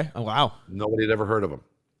 Oh, okay. Oh, wow. Nobody had ever heard of him.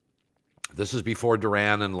 This is before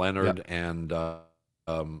Duran and Leonard and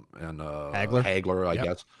Hagler, I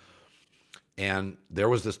guess. And there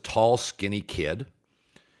was this tall, skinny kid,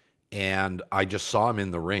 and I just saw him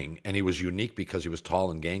in the ring, and he was unique because he was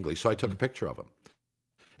tall and gangly. So I took a picture of him,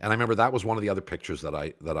 and I remember that was one of the other pictures that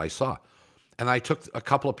I saw, and I took a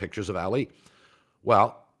couple of pictures of Ali.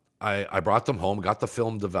 Well, I brought them home, got the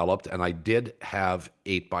film developed, and I did have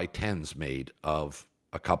 8x10s made of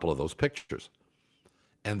a couple of those pictures.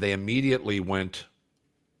 And they immediately went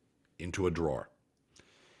into a drawer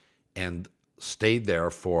and stayed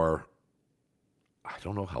there for, I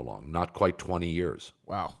don't know how long, not quite 20 years.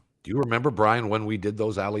 Wow. Do you remember, Brian, when we did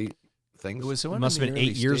those Ali things? It was one must of have the been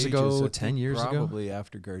 8 early years ago, stages, I 10 think, years ago? probably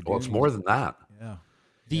after Gardini. Well, it's more than that. Yeah.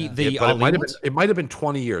 The But Ali it ones? might have been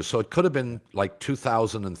 20 years, so it could have been like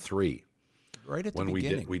 2003. Right at the when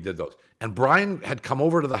beginning. we did those. And Brian had come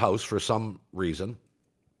over to the house for some reason,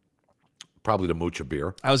 probably to mooch a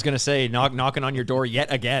beer. I was going to say, knocking on your door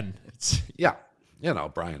yet again. Yeah,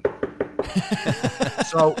 Brian.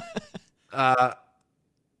 So, and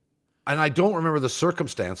I don't remember the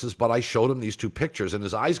circumstances, but I showed him these 2 pictures, and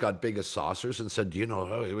his eyes got big as saucers, and said,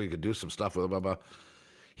 we could do some stuff with blah, blah.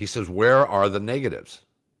 He says, where are the negatives?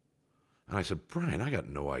 And I said, Brian, I got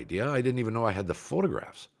no idea. I didn't even know I had the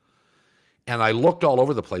photographs. And I looked all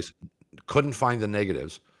over the place, couldn't find the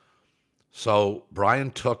negatives. So Brian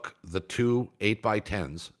took the 2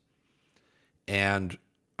 8x10s, and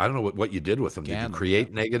I don't know what you did with them. Did you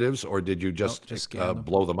create negatives, or did you just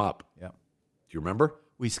blow them up? Yeah. Do you remember?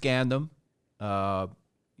 We scanned them.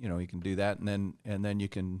 You can do that, and then you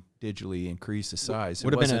can digitally increase the size.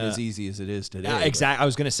 It wasn't as easy as it is today. Yeah, exactly. I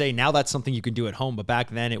was going to say, now that's something you can do at home, but back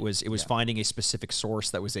then it was finding a specific source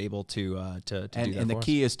that was able to do that. And the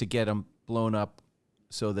key is to get them blown up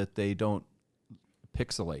so that they don't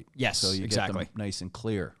pixelate. Yes, so you exactly. get them nice and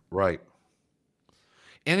clear. Right.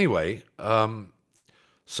 Anyway,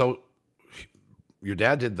 so your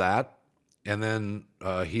dad did that, and then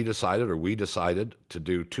we decided to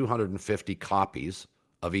do 250 copies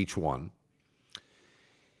of each one.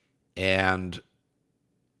 And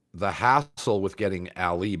the hassle with getting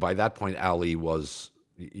Ali, by that point, Ali was,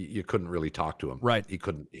 you couldn't really talk to him. Right. He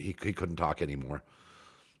couldn't talk anymore.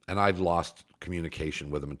 And I'd lost communication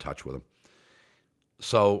with him and touch with him.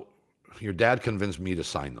 So your dad convinced me to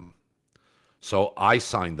sign them. So I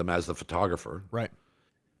signed them as the photographer. Right.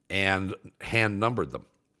 And hand numbered them.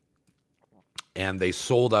 And they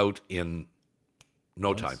sold out in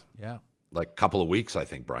no time. Yeah. Like a couple of weeks, I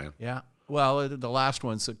think, Brian. Yeah. Well, the last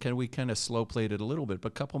one, so we kind of slow played it a little bit, but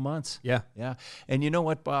a couple months. Yeah. Yeah. And you know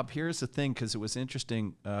what, Bob? Here's the thing, because it was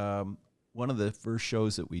interesting. One of the first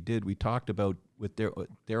shows that we did, we talked about with Daryl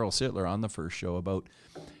Sittler on the first show about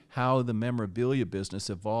how the memorabilia business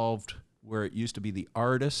evolved, where it used to be the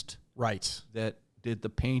artist that did the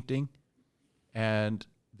painting, and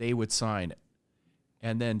they would sign it.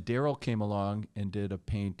 And then Daryl came along and did a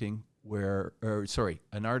painting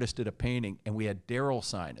an artist did a painting, and we had Daryl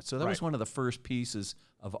sign it. So that was one of the first pieces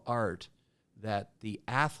of art that the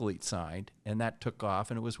athlete signed, and that took off,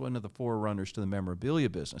 and it was one of the forerunners to the memorabilia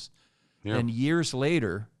business. Yeah. And years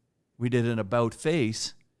later, we did an about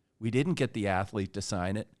face. We didn't get the athlete to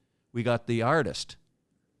sign it. We got the artist,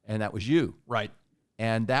 and that was you. Right.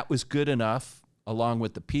 And that was good enough, along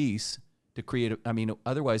with the piece, to create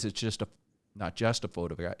otherwise it's just not just a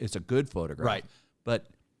photograph. It's a good photograph. Right. But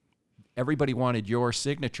everybody wanted your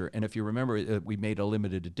signature. And if you remember, we made a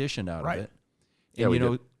limited edition out of it. And,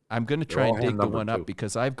 Yeah, I'm going to try all and dig the hand-numbered one up too.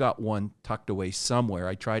 because I've got one tucked away somewhere.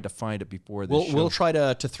 I tried to find it before this show. We'll try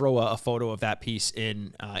to throw a photo of that piece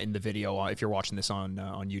in the video if you're watching this on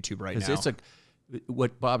YouTube right now. It's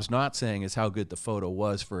what Bob's not saying is how good the photo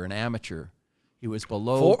was for an amateur. He was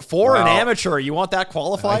below for an amateur. You want that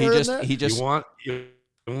qualifier in there? You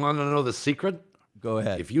want to know the secret? Go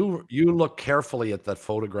ahead. If you look carefully at that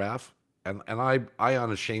photograph, and I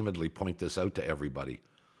unashamedly point this out to everybody.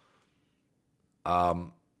 My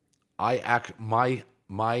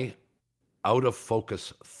out of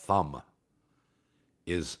focus thumb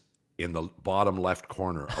is in the bottom left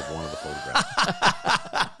corner of one of the photographs.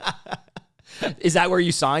 Is that where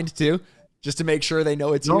you signed too? Just to make sure they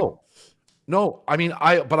know it's you? No. I mean,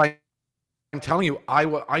 I'm telling you,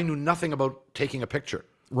 I knew nothing about taking a picture.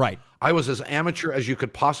 Right. I was as amateur as you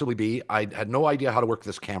could possibly be. I had no idea how to work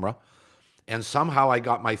this camera. And somehow I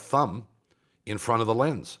got my thumb in front of the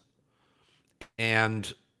lens.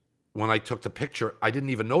 And when I took the picture, I didn't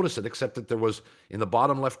even notice it, except that there was, in the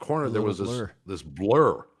bottom left corner, there was this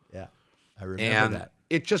blur. Yeah, I remember that.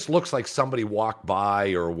 It just looks like somebody walked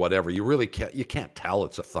by or whatever. You can't tell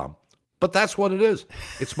it's a thumb. But that's what it is.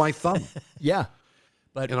 It's my thumb. Yeah.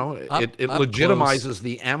 But it up legitimizes close,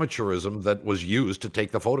 the amateurism that was used to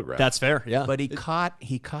take the photograph. That's fair, yeah. But he caught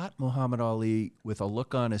Muhammad Ali with a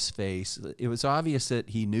look on his face. It was obvious that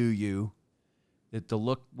he knew you. That the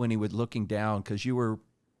look when he was looking down, because you were,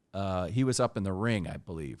 he was up in the ring, I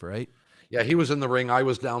believe, right? Yeah, he was in the ring. I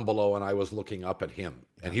was down below, and I was looking up at him.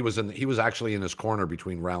 And he was actually in his corner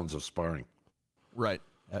between rounds of sparring. Right.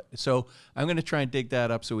 So I'm going to try and dig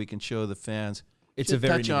that up so we can show the fans. It's a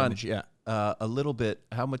very neat image, yeah. A little bit.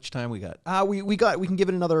 How much time we got? We can give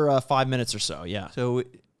it another 5 minutes or so. Yeah. So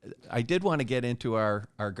I did want to get into our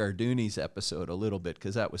Gardoonies episode a little bit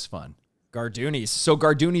because that was fun. Gardoonies. So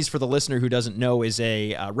Gardoonies, for the listener who doesn't know, is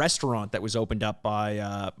a restaurant that was opened up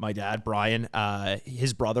by my dad, Brian,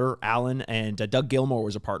 his brother, Alan, and Doug Gilmore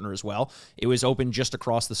was a partner as well. It was opened just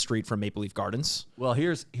across the street from Maple Leaf Gardens. Well,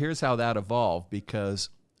 here's how that evolved, because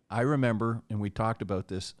I remember, and we talked about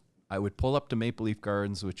this, I would pull up to Maple Leaf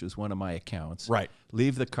Gardens, which was one of my accounts. Right.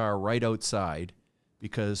 Leave the car right outside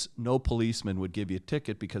because no policeman would give you a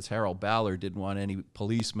ticket because Harold Ballard didn't want any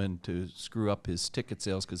policeman to screw up his ticket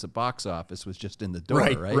sales because the box office was just in the door,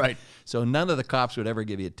 right? So none of the cops would ever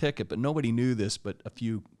give you a ticket, but nobody knew this but a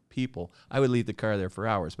few people. I would leave the car there for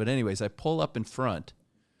hours. But anyways, I pull up in front,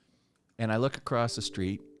 and I look across the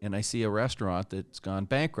street, and I see a restaurant that's gone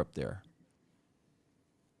bankrupt there.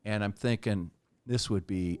 And I'm thinking, this would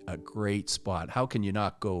be a great spot. How can you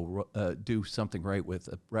not go do something right with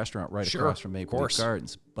a restaurant right across from Maple Leaf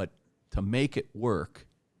Gardens? But to make it work,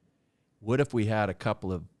 what if we had a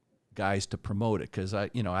couple of guys to promote it? Because I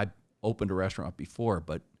opened a restaurant before,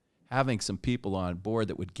 but having some people on board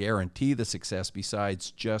that would guarantee the success besides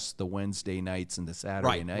just the Wednesday nights and the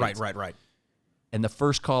Saturday nights. Right. And the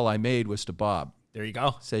first call I made was to Bob. There you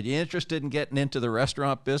go. Said, you interested in getting into the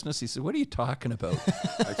restaurant business? He said, what are you talking about?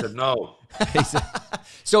 I said, no. He said,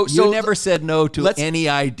 So you never said no to any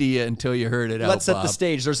idea until you heard it out, Let's set the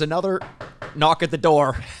stage. There's another knock at the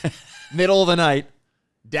door, middle of the night.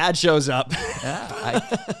 Dad shows up.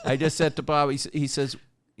 I just said to Bob, he says,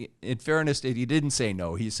 in fairness, he didn't say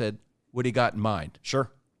no. He said, what do you got in mind?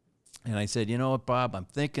 Sure. And I said, you know what, Bob, I'm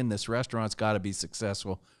thinking this restaurant's got to be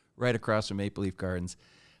successful right across from Maple Leaf Gardens.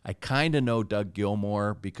 I kind of know Doug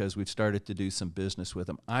Gilmore because we've started to do some business with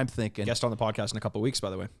him. I'm thinking... Guest on the podcast in a couple of weeks, by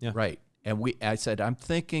the way. Yeah. Right. And I said, I'm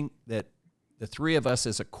thinking that the three of us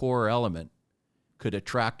as a core element could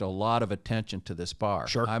attract a lot of attention to this bar.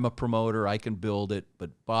 Sure. I'm a promoter. I can build it. But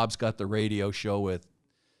Bob's got the radio show with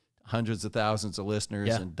hundreds of thousands of listeners.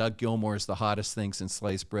 Yeah. And Doug Gilmore is the hottest thing since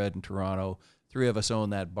sliced bread in Toronto. Three of us own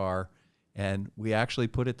that bar. And we actually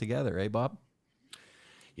put it together. Eh, Bob?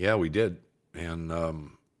 Yeah, we did. And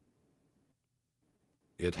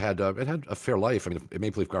it had a fair life. I mean, if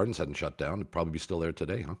Maple Leaf Gardens hadn't shut down, it'd probably be still there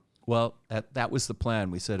today, huh? Well, that was the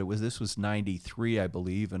plan. We said this was 93, I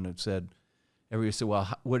believe, and it said, everybody said, well,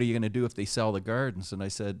 what are you going to do if they sell the gardens? And I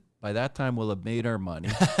said, by that time we'll have made our money.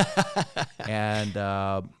 And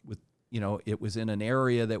it was in an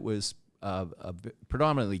area that was a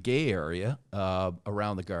predominantly gay area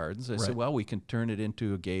around the gardens. I said, well, we can turn it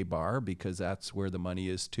into a gay bar because that's where the money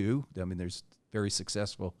is too. I mean, there's very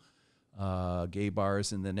successful gay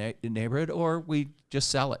bars in the neighborhood, or we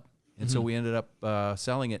just sell it. And so we ended up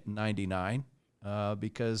selling it in 99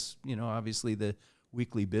 because, obviously the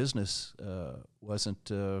weekly business wasn't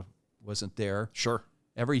there. Sure.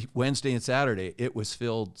 Every Wednesday and Saturday, it was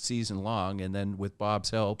filled season long. And then with Bob's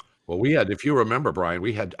help. Well, we had, if you remember, Brian,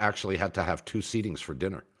 we had to have two seatings for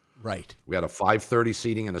dinner. Right. We had a 5:30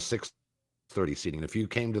 seating and a 6:30 seating. And if you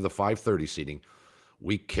came to the 5:30 seating,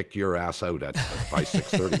 we kicked your ass out by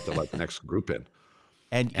 6:30 to let the next group in.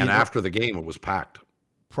 And after the game, it was packed.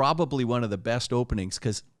 Probably one of the best openings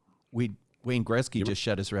because Wayne Gretzky just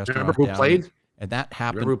shut his restaurant remember who down. Played? And that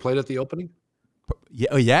happened. Remember who played at the opening?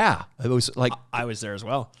 Yeah. It was like I was there as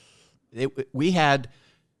well. We had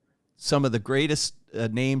some of the greatest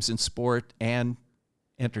names in sport and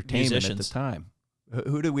entertainment Musicians. at the time.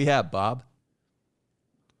 Who did we have, Bob?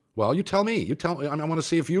 Well, you tell me. You tell me. I want to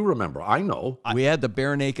see if you remember. I know. We had the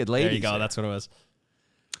Bare Naked Ladies. There you go. That's what it was.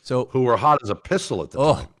 So who were hot as a pistol at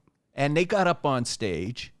the time. And they got up on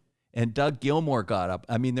stage, and Doug Gilmore got up.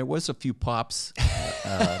 I mean, there was a few pops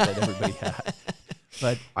that everybody had.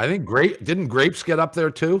 But I think didn't Grapes get up there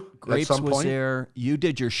too? Grapes at some was point? there. You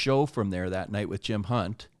did your show from there that night with Jim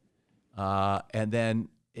Hunt. And then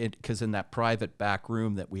because in that private back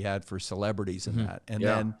room that we had for celebrities and that. And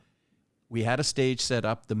then we had a stage set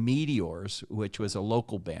up. The Meteors, which was a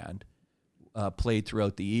local band, played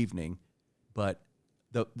throughout the evening. But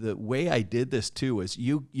the way I did this too was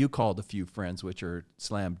you called a few friends, which are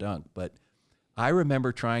slam dunk. But I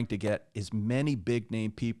remember trying to get as many big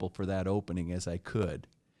name people for that opening as I could.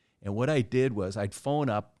 And what I did was I'd phone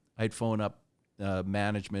up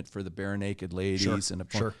management for the Bare Naked Ladies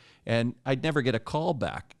and I'd never get a call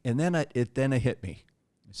back. And then it hit me.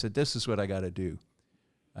 I said, this is what I got to do.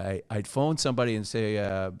 I'd phone somebody and say,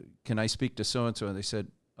 can I speak to so-and-so? And they said,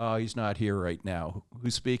 oh, he's not here right now.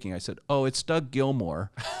 Who's speaking? I said, oh, it's Doug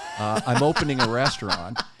Gilmore. I'm opening a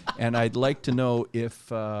restaurant, and I'd like to know if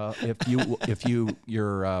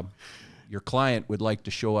your client would like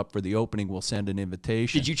to show up for the opening. We'll send an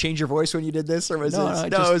invitation. Did you change your voice when you did this, or was no,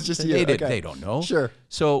 it was just you? They don't know. Sure.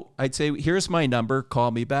 So I'd say, here's my number. Call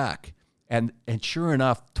me back. And sure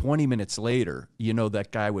enough, 20 minutes later, that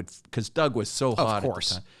guy would, because Doug was so hot. Of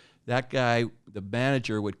course. At the time, that guy, the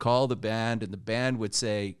manager, would call the band, and the band would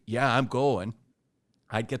say, yeah, I'm going.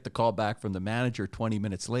 I'd get the call back from the manager 20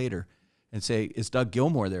 minutes later and say, is Doug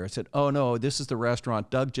Gilmore there? I said, oh, no, this is the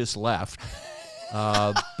restaurant. Doug just left.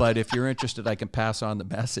 But if you're interested, I can pass on the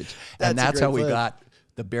message. And That's a that's great how we clip. got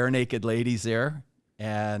the bare naked ladies there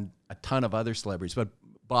and a ton of other celebrities. But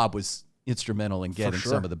Bob was instrumental in getting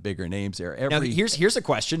sure. some of the bigger names there. Now, here's a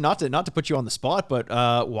question, not to put you on the spot, but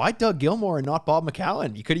why Doug Gilmour and not Bob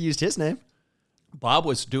McCown? You could have used his name. Bob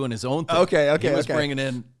was doing his own thing. Okay, He was okay. bringing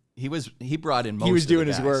in. He brought in most. He was of the doing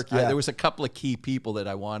his guys. work, yeah. There was a couple of key people that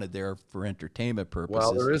I wanted there for entertainment purposes.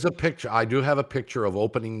 Well, there is a picture. I do have a picture of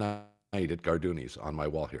opening night at Garduni's on my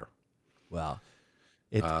wall here. Well,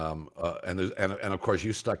 And of course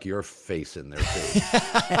you stuck your face in there too.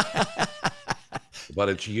 But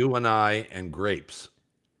it's you and I and Grapes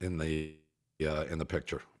in the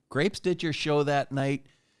picture. Grapes did your show that night.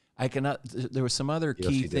 I cannot. There were some other Yes,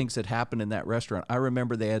 key he did. things that happened in that restaurant. I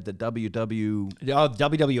remember they had the WW.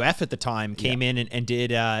 WWF at the time came in and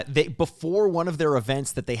did they before one of their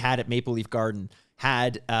events that they had at Maple Leaf Garden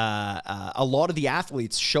had a lot of the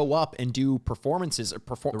athletes show up and do performances,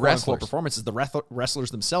 quote-unquote performances, the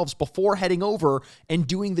wrestlers themselves before heading over and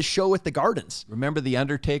doing the show at the Gardens. Remember the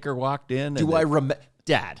Undertaker walked in. Do I remember?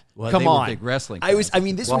 Dad, Well, come they were on. big wrestling I was. fans. I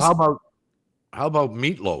mean, this Well, was how about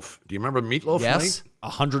Meatloaf? Do you remember Meatloaf Yes. night?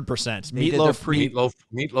 100%. They did their pre-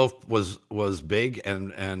 Meatloaf was big,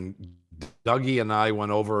 and Dougie and I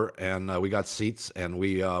went over and we got seats and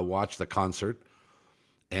we watched the concert,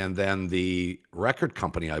 and then the record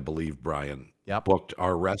company, I believe, Brian, Yep. booked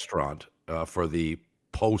our restaurant for the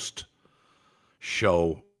post-show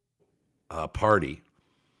party,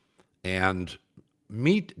 and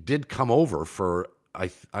Meat did come over for I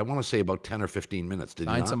want to say about 10 or 15 minutes. Did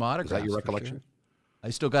he Signed not? some autographs. Is that your for recollection? sure. I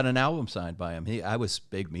still got an album signed by him. I was a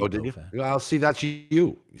big Meatloaf Oh, did you? fan. Well, see, that's you.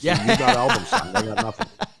 See, Yeah. you got albums signed. I got nothing.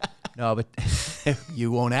 No, but you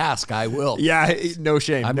won't ask. I will. yeah, no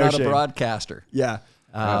shame. I'm no not shame. a broadcaster. Yeah.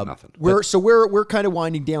 I got nothing. We're kind of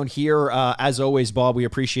winding down here. As always, Bob, we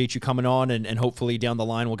appreciate you coming on, and hopefully down the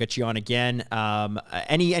line we'll get you on again.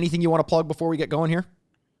 Anything you want to plug before we get going here?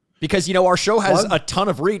 Because our show has a ton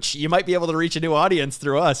of reach. You might be able to reach a new audience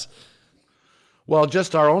through us. Well,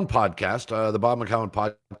 just our own podcast. The Bob McCown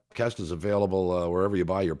podcast is available wherever you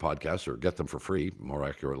buy your podcasts, or get them for free, more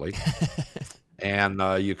accurately. And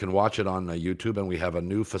you can watch it on YouTube, and we have a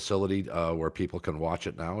new facility where people can watch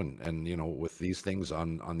it now. And with these things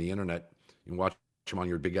on the internet, you can watch them on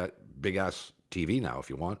your big ass TV now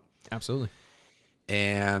if you want. Absolutely.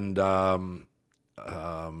 And in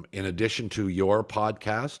addition to your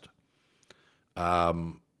podcast,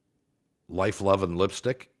 Life, Love, and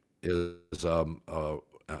Lipstick is a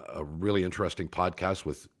really interesting podcast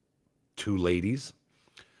with two ladies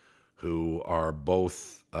who are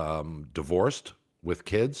both divorced with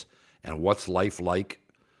kids, and what's life like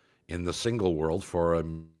in the single world for a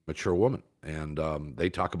mature woman. And they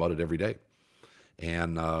talk about it every day.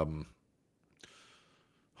 And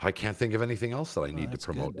I can't think of anything else that I need to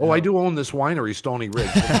promote. good. Oh, I do own this winery, Stony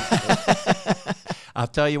Ridge. I'll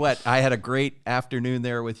tell you what. I had a great afternoon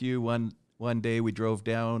there with you. One day we drove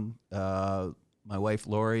down. My wife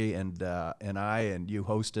Lori and I, and you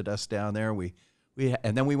hosted us down there.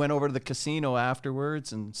 And then we went over to the casino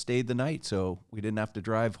afterwards and stayed the night, so we didn't have to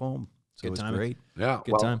drive home. So it was timing. great. Yeah,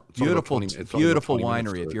 Good time. it's only about Beautiful, 20 it's only about beautiful 20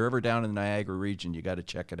 minutes winery. to If it. you're ever down in the Niagara region, you got to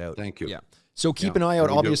check it out. Thank you. Yeah. So keep Yeah. an eye out.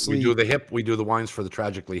 And Obviously, we do the hip. We do the wines for the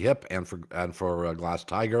Tragically Hip and for Glass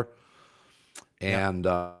Tiger, and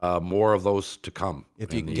more of those to come.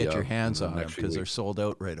 If you in can the, get your in hands the on them, next few because they're weeks. sold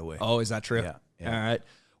out right away. Oh, is that true? Yeah, yeah. All right.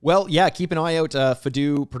 Well, yeah, keep an eye out.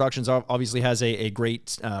 Fadoo Productions obviously has a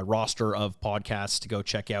great roster of podcasts to go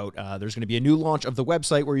check out. There's going to be a new launch of the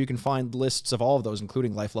website where you can find lists of all of those,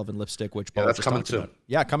 including Life, Love, and Lipstick, which Bob that's just coming talked soon. about.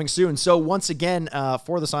 Yeah, coming soon. So once again,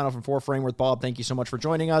 for the sign-off and for Frameworth, Bob, thank you so much for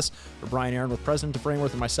joining us. For Brian Aaronworth, president of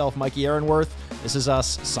Frameworth, and myself, Mikey Aaronworth, this is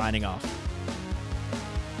us signing off.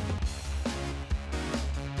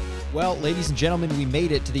 Well, ladies and gentlemen, we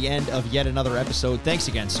made it to the end of yet another episode. Thanks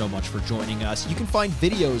again so much for joining us. You can find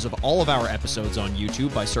videos of all of our episodes on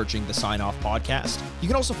YouTube by searching the Sign Off Podcast. You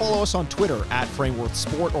can also follow us on Twitter at Frameworth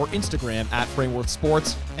Sport or Instagram at Frameworth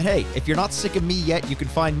Sports. And hey, if you're not sick of me yet, you can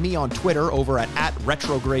find me on Twitter over at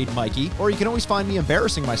Retrograde Mikey, or you can always find me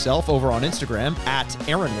embarrassing myself over on Instagram at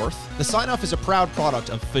Aaronworth. The Sign Off is a proud product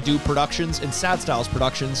of Fadoo Productions and Sad Styles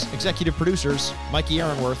Productions, executive producers Mikey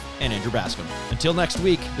Aaronworth and Andrew Bascom. Until next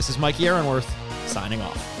week, this is Mikey Aaronworth, signing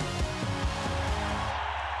off.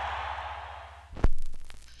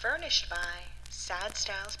 Furnished by Sad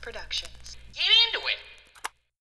Styles Productions. Get into it.